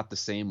 it's not the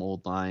same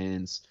old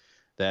Lions,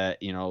 that,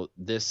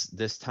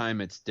 this time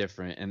it's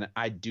different. And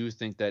I do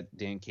think that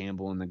Dan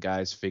Campbell and the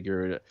guys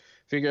figured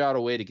out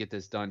a way to get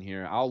this done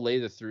here. I'll lay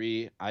the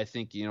 3. I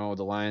think, the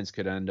Lions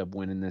could end up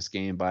winning this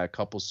game by a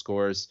couple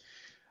scores.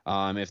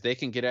 If they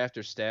can get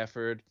after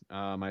Stafford,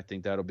 I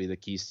think that'll be the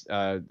key,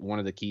 one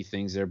of the key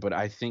things there. But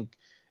I think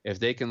if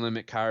they can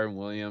limit Kyren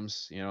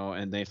Williams,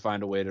 and they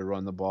find a way to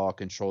run the ball,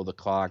 control the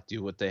clock,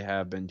 do what they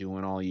have been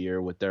doing all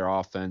year with their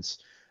offense,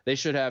 they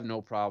should have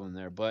no problem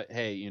there. But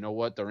hey, you know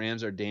what? The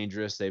Rams are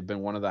dangerous. They've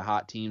been one of the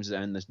hot teams to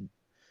end,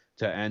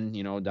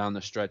 down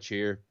the stretch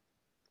here.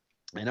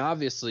 And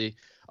obviously,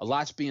 a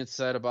lot's being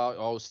said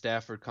about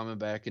Stafford coming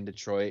back in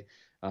Detroit.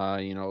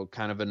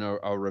 Kind of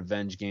a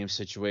revenge game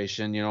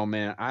situation.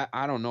 Man,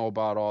 I don't know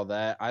about all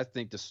that. I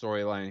think the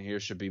storyline here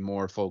should be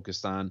more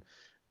focused on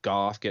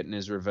Goff getting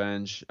his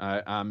revenge.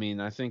 I mean,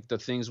 I think the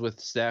things with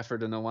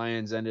Stafford and the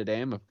Lions ended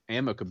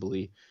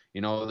amicably.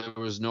 There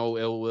was no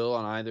ill will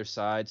on either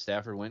side.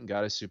 Stafford went and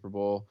got his Super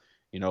Bowl.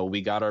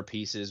 We got our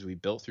pieces. We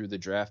built through the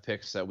draft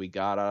picks that we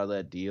got out of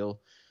that deal.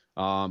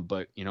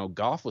 But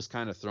Goff was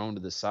kind of thrown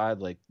to the side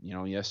like,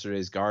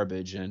 yesterday's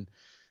garbage, and,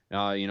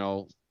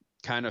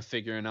 kind of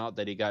figuring out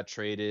that he got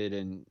traded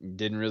and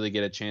didn't really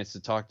get a chance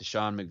to talk to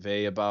Sean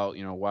McVay about,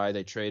 why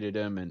they traded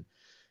him. And,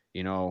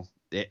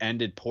 it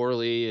ended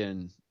poorly,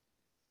 and,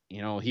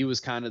 he was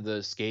kind of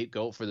the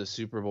scapegoat for the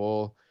Super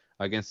Bowl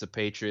against the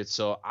Patriots.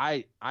 So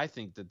I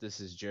think that this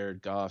is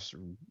Jared Goff's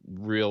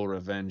real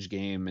revenge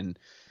game. And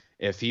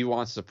if he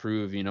wants to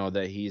prove,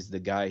 that he's the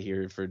guy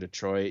here for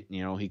Detroit,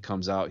 he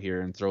comes out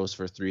here and throws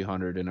for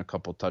 300 and a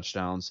couple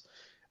touchdowns.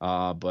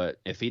 But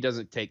if he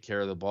doesn't take care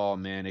of the ball,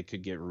 man, it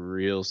could get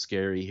real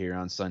scary here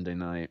on Sunday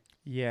night.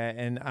 Yeah,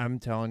 and I'm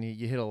telling you,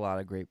 you hit a lot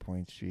of great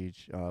points,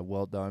 Cheech.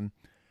 Well done.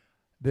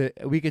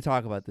 We could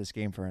talk about this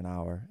game for an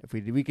hour. If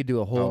we could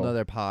do a whole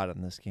nother pod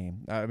on this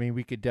game. I mean,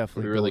 we could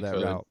definitely go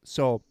that route.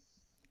 So,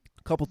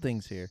 a couple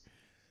things here.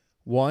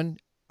 One,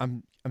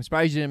 I'm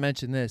surprised you didn't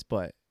mention this,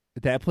 but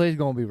that play is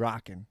going to be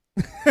rocking.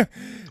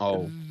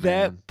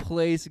 That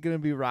place is going to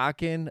be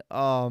rocking.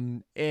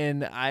 And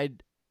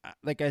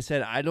like I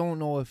said, I don't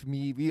know if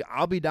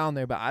I'll be down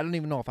there, but I don't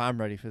even know if I'm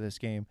ready for this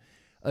game.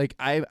 Like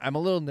I'm a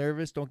little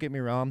nervous. Don't get me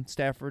wrong.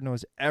 Stafford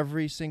knows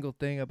every single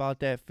thing about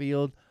that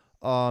field.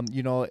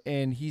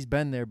 And he's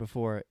been there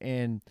before.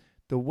 And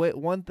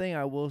one thing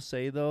I will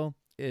say though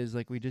is,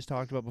 like we just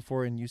talked about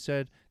before, and you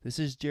said, this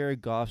is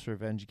Jared Goff's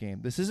revenge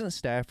game. This isn't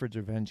Stafford's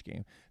revenge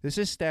game. This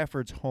is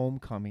Stafford's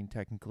homecoming,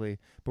 technically.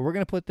 But we're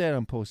going to put that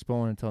on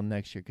postpone until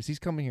next year because he's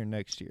coming here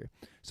next year.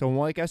 So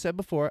like I said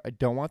before, I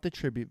don't want the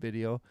tribute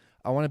video.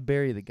 I want to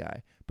bury the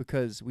guy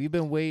because we've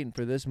been waiting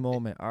for this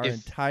moment our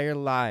entire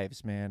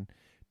lives, man.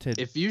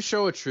 If you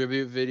show a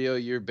tribute video,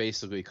 you're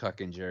basically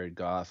cucking Jared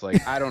Goff.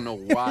 Like, I don't know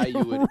why you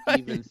would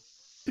even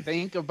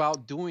think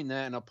about doing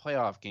that in a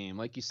playoff game,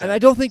 like you said. And I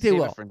don't think they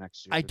will. For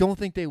next year. I don't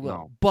think they will.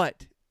 No.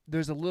 But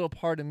there's a little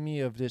part of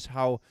me of just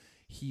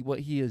what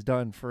he has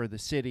done for the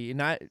city, and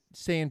not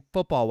saying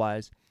football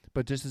wise,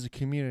 but just as a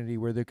community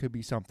where there could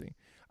be something.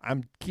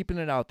 I'm keeping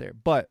it out there.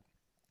 But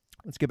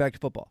let's get back to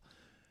football.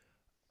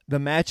 The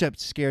matchup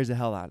scares the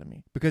hell out of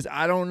me because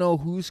I don't know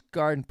who's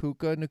guarding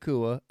Puka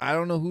Nacua. I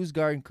don't know who's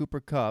guarding Cooper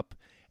Kupp.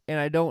 And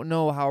I don't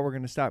know how we're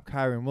going to stop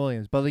Kyron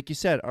Williams. But like you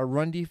said, our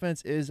run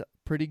defense is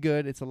pretty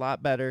good. It's a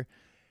lot better.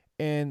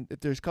 And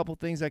if there's a couple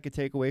things I could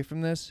take away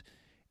from this,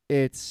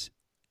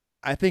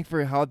 I think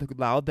for how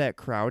loud that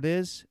crowd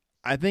is,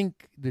 I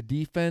think the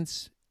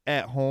defense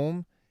at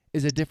home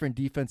is a different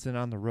defense than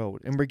on the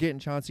road. And we're getting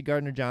Chauncey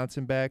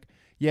Gardner-Johnson back.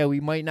 Yeah, we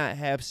might not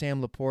have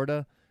Sam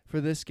Laporta for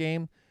this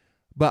game,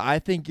 but I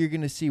think you're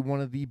going to see one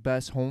of the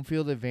best home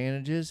field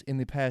advantages in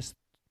the past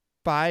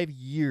 5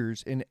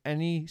 years in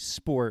any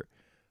sport,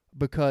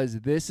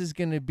 because this is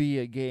going to be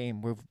a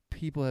game where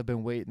people have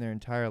been waiting their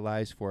entire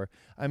lives for.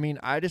 I mean,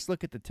 I just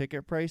look at the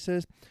ticket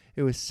prices.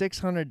 It was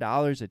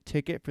 $600 a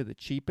ticket for the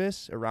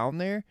cheapest around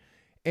there,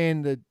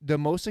 and the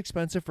most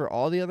expensive for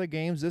all the other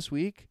games this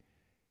week,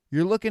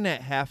 you're looking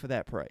at half of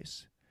that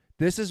price.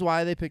 This is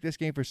why they picked this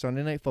game for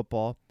Sunday Night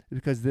Football,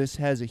 because this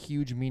has a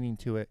huge meaning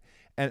to it.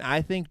 And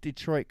I think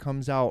Detroit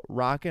comes out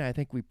rocking. I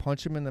think we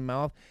punch him in the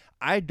mouth.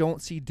 I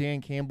don't see Dan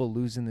Campbell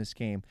losing this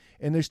game.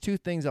 And there's two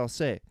things I'll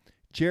say.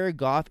 Jared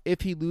Goff,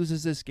 if he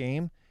loses this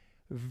game,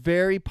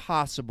 very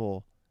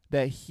possible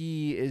that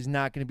he is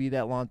not going to be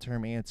that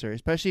long-term answer,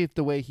 especially if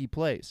the way he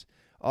plays.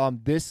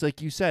 This,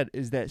 like you said,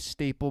 is that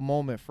staple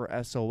moment for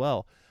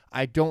SOL.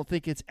 I don't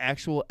think it's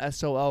actual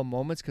SOL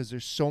moments because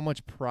there's so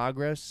much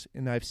progress,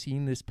 and I've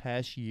seen this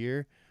past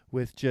year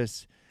with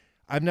just –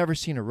 I've never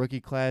seen a rookie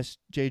class,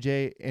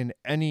 JJ, in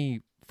any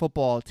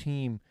football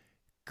team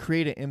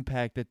create an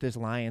impact that this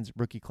Lions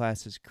rookie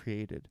class has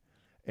created.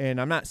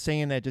 And I'm not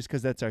saying that just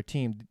because that's our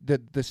team. The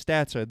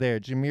stats are there.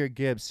 Jahmyr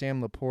Gibbs,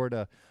 Sam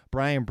Laporta,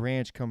 Brian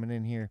Branch coming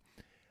in here.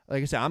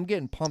 Like I said, I'm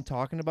getting pumped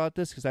talking about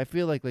this because I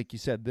feel like you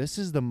said, this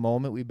is the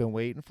moment we've been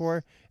waiting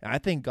for. And I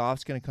think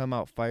Goff's going to come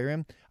out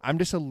firing. I'm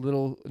just a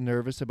little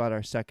nervous about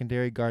our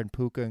secondary guard,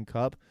 Puka and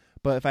Kupp.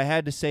 But if I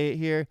had to say it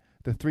here,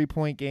 the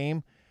 3-point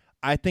game,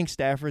 I think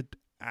Stafford,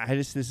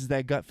 this is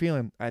that gut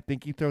feeling. I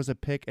think he throws a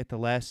pick at the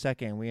last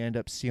second and we end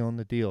up sealing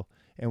the deal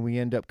and we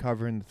end up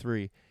covering the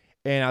 3.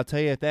 And I'll tell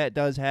you, if that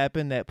does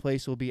happen, that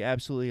place will be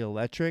absolutely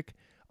electric.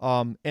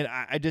 And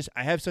I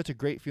have such a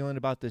great feeling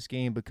about this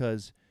game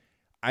because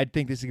I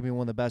think this is going to be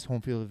one of the best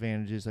home field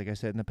advantages, like I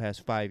said, in the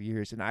past 5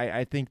 years. And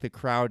I think the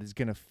crowd is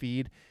going to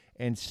feed,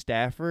 and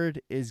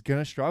Stafford is going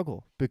to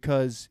struggle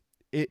because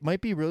it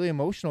might be really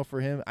emotional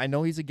for him. I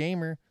know he's a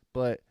gamer,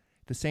 but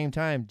at the same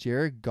time,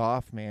 Jared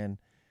Goff, man,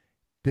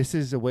 this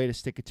is a way to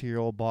stick it to your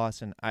old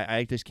boss, and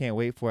I just can't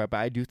wait for it. But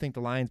I do think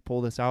the Lions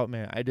pull this out,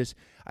 man.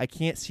 I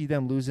can't see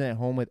them losing at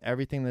home with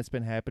everything that's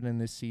been happening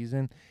this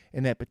season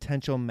and that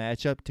potential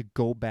matchup to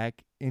go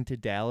back into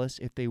Dallas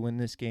if they win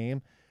this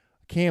game.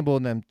 Campbell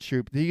and them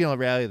troops, they're gonna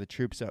rally the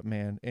troops up,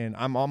 man, and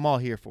I'm all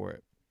here for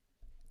it.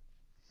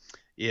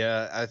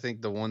 Yeah, I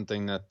think the one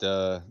thing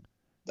that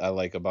I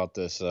like about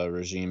this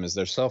regime is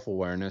their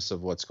self-awareness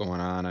of what's going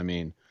on. I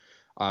mean,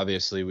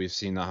 obviously, we've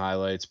seen the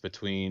highlights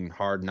between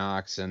Hard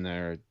Knocks and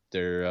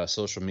their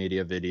social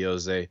media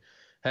videos. They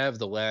have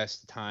the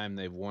last time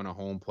they've won a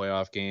home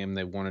playoff game,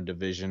 they've won a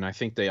division. I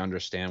think they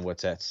understand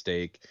what's at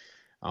stake.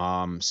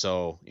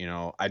 So,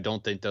 I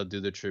don't think they'll do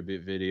the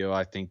tribute video.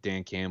 I think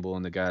Dan Campbell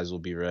and the guys will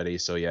be ready.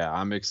 So, yeah,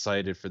 I'm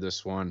excited for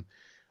this one.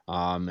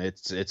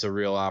 It's a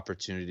real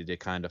opportunity to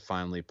kind of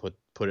finally put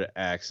an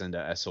axe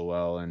into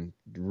SOL and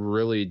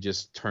really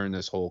just turn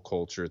this whole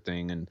culture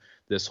thing and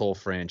this whole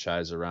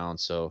franchise around.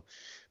 So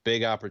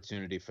big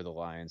opportunity for the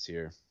Lions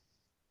here.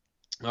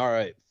 All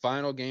right,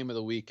 final game of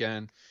the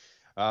weekend.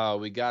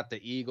 We got the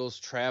Eagles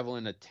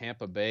traveling to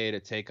Tampa Bay to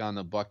take on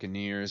the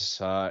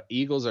Buccaneers.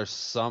 Eagles are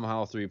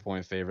somehow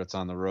 3-point favorites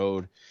on the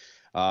road.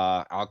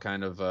 I'll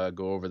kind of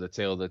go over the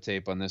tail of the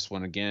tape on this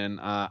one again.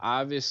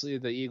 Obviously,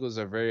 the Eagles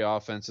are very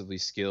offensively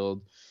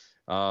skilled,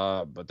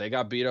 but they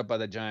got beat up by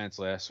the Giants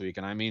last week,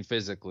 and I mean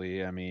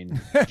physically. I mean,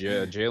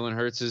 Jalen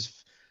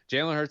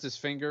Hurts'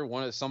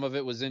 finger. Some of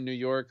it was in New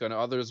York, and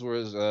others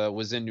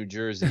was in New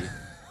Jersey.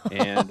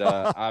 And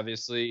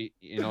obviously,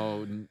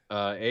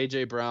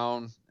 AJ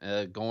Brown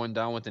going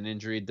down with an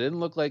injury didn't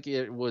look like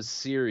it was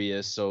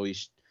serious, so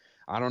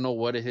I don't know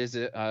what his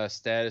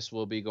status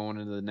will be going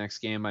into the next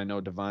game. I know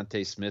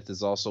Devontae Smith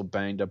is also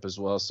banged up as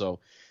well.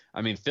 So,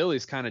 I mean,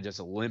 Philly's kind of just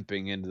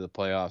limping into the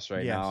playoffs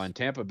right now. And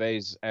Tampa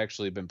Bay's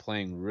actually been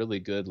playing really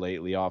good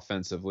lately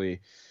offensively.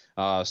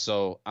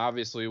 So,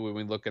 obviously, when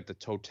we look at the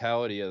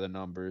totality of the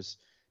numbers,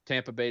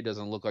 Tampa Bay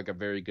doesn't look like a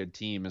very good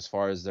team as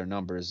far as their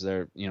numbers.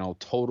 They're,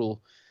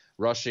 total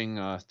rushing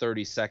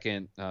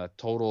 32nd,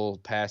 total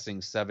passing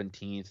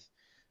 17th.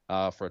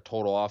 For a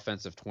total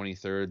offense of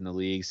 23rd in the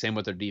league. Same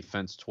with their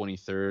defense,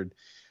 23rd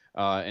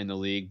in the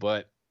league.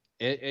 But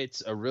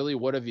it's a really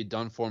what have you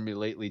done for me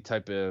lately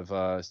type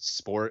of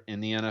sport in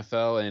the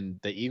NFL. And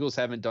the Eagles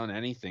haven't done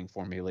anything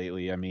for me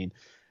lately. I mean,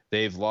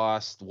 they've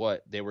lost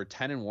they were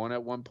 10-1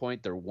 at one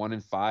point. They're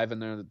 1-5 in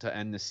there to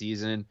end the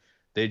season.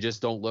 They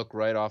just don't look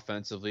right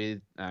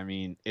offensively. I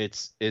mean,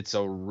 it's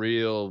a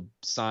real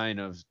sign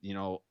of,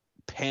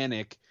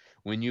 panic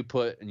when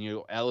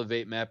you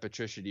elevate Matt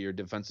Patricia to your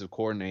defensive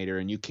coordinator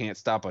and you can't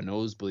stop a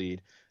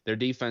nosebleed. Their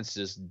defense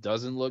just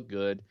doesn't look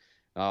good.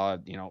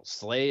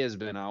 Slay has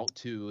been out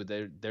too.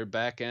 Their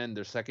back end,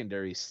 their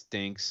secondary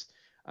stinks.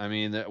 I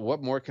mean,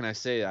 what more can I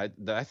say?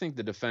 I think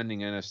the defending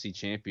NFC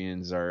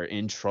champions are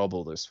in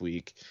trouble this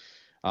week.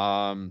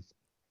 And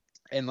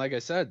like I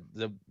said,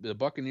 the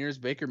Buccaneers,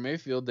 Baker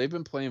Mayfield, they've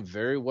been playing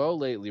very well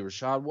lately.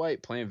 Rachaad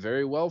White playing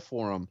very well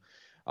for them.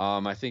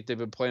 I think they've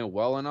been playing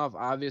well enough.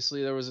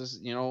 Obviously, there was this,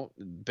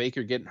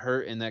 Baker getting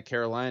hurt in that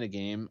Carolina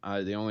game.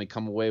 They only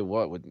come away,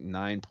 with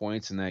 9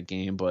 points in that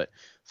game, but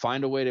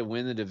find a way to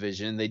win the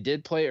division. They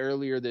did play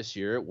earlier this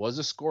year. It was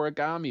a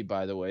scoregami,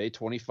 by the way,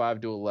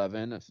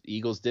 25-11.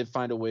 Eagles did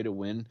find a way to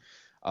win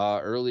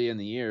early in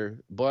the year.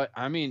 But,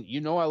 I mean,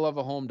 I love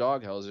a home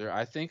dog, Helzer.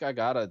 I think I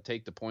got to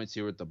take the points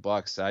here with the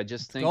Bucs. I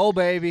just think. Go,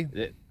 baby.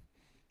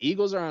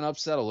 Eagles are on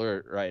upset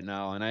alert right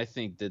now, and I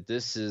think that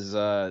this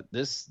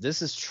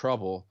is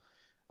trouble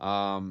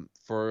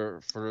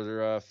for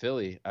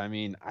Philly. I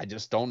mean, I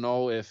just don't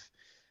know if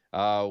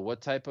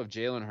what type of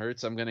Jalen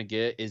Hurts I'm gonna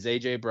get. Is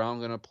AJ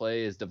Brown gonna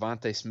play? Is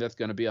Devontae Smith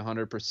gonna be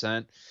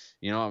 100%?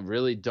 I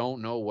really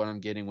don't know what I'm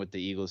getting with the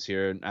Eagles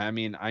here. I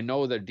mean, I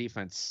know their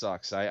defense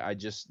sucks. I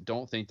just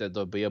don't think that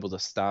they'll be able to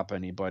stop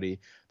anybody.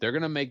 They're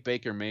gonna make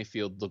Baker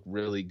Mayfield look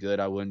really good.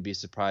 I wouldn't be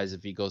surprised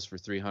if he goes for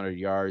 300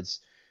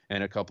 yards.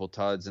 And a couple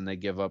tuds, and they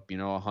give up,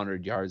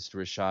 100 yards to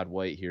Rachaad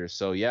White here.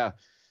 So, yeah,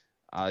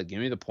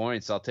 give me the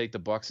points. I'll take the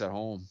Bucs at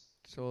home.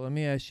 So let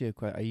me ask you a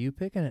question. Are you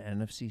picking an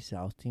NFC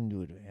South team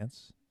to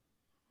advance?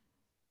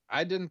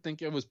 I didn't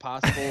think it was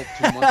possible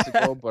 2 months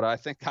ago, but I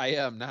think I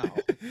am now.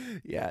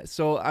 Yeah,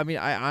 so, I mean,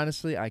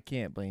 I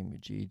can't blame you,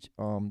 Jeej.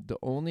 The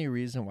only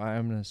reason why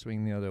I'm going to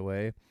swing the other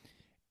way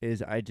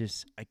is I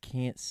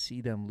can't see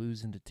them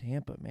losing to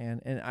Tampa,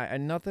 man.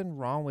 And nothing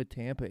wrong with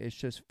Tampa. It's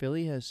just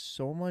Philly has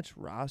so much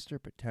roster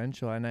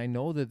potential, and I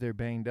know that they're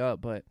banged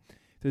up, but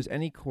if there's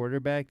any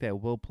quarterback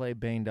that will play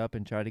banged up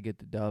and try to get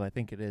the dub, I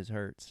think it is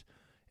Hurts.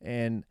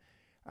 And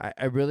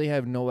I really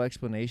have no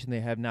explanation.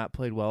 They have not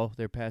played well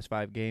their past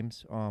 5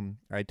 games.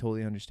 I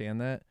totally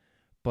understand that.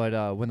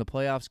 But when the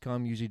playoffs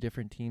come, usually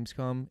different teams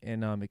come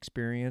and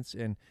experience.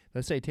 And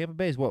let's say Tampa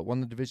Bay won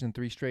the division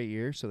 3 straight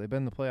years, so they've been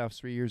in the playoffs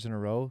 3 years in a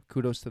row.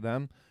 Kudos to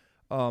them.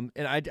 And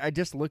I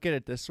just look at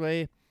it this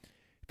way.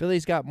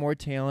 Philly's got more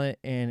talent,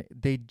 and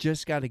they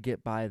just got to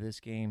get by this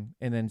game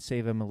and then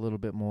save them a little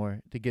bit more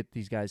to get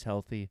these guys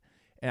healthy.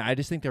 And I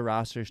just think their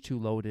roster is too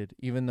loaded,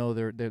 even though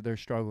they're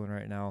struggling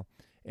right now.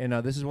 And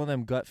this is one of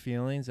them gut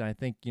feelings. And I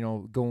think,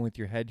 going with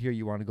your head here,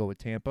 you want to go with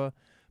Tampa.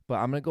 But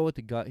I'm going to go with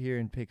the gut here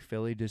and pick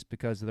Philly just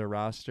because of their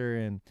roster.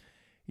 And,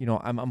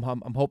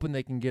 I'm hoping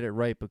they can get it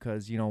right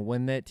because,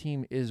 when that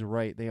team is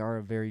right, they are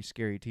a very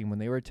scary team. When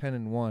they were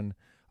 10-1,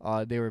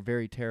 they were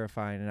very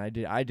terrifying. And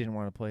I didn't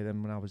want to play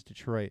them when I was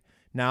Detroit.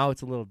 Now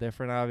it's a little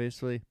different,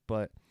 obviously.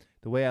 But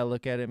the way I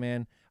look at it,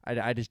 man,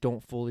 I just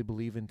don't fully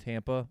believe in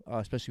Tampa,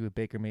 especially with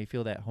Baker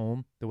Mayfield at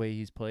home, the way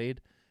he's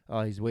played.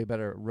 He's way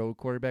better road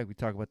quarterback. We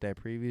talked about that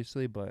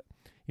previously. But,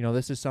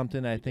 this is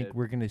something I think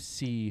we're going to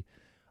see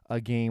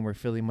a game where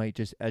Philly might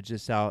just edge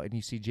this out, and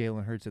you see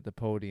Jalen Hurts at the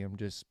podium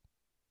just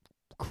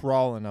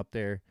crawling up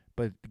there,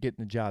 but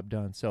getting the job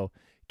done. So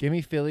give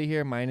me Philly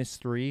here,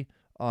 -3.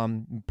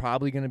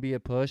 Probably going to be a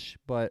push,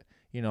 but,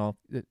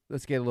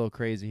 let's get a little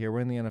crazy here. We're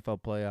in the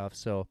NFL playoffs,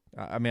 so,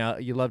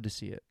 you love to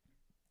see it.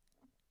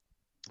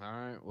 All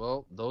right.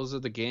 Well, those are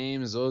the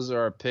games. Those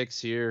are our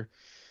picks here.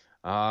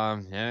 We'll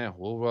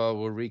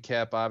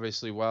recap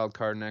obviously wild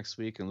card next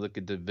week and look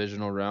at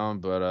divisional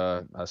round, but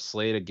a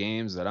slate of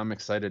games that I'm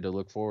excited to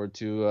look forward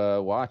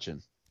to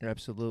watching.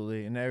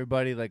 Absolutely. And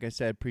everybody, like I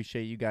said,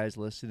 appreciate you guys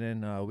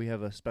listening. We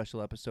have a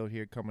special episode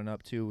here coming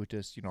up too with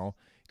just,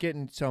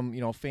 getting some,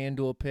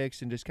 FanDuel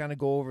picks and just kind of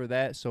go over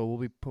that. So we'll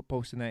be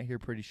posting that here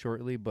pretty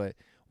shortly, but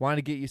want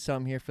to get you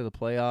something here for the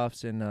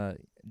playoffs and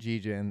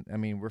Gigi, and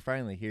we're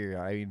finally here.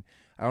 I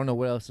don't know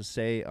what else to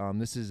say.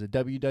 This is a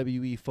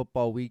WWE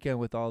football weekend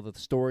with all the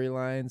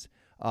storylines.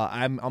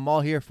 I'm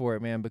all here for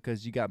it, man,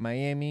 because you got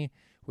Miami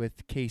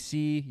with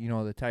KC,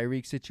 the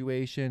TYREKE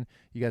situation.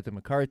 You got the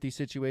McCarthy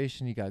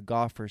situation. You got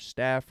GOFF for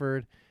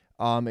Stafford.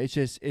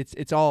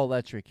 It's all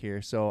electric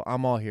here, so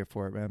I'm all here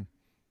for it, man.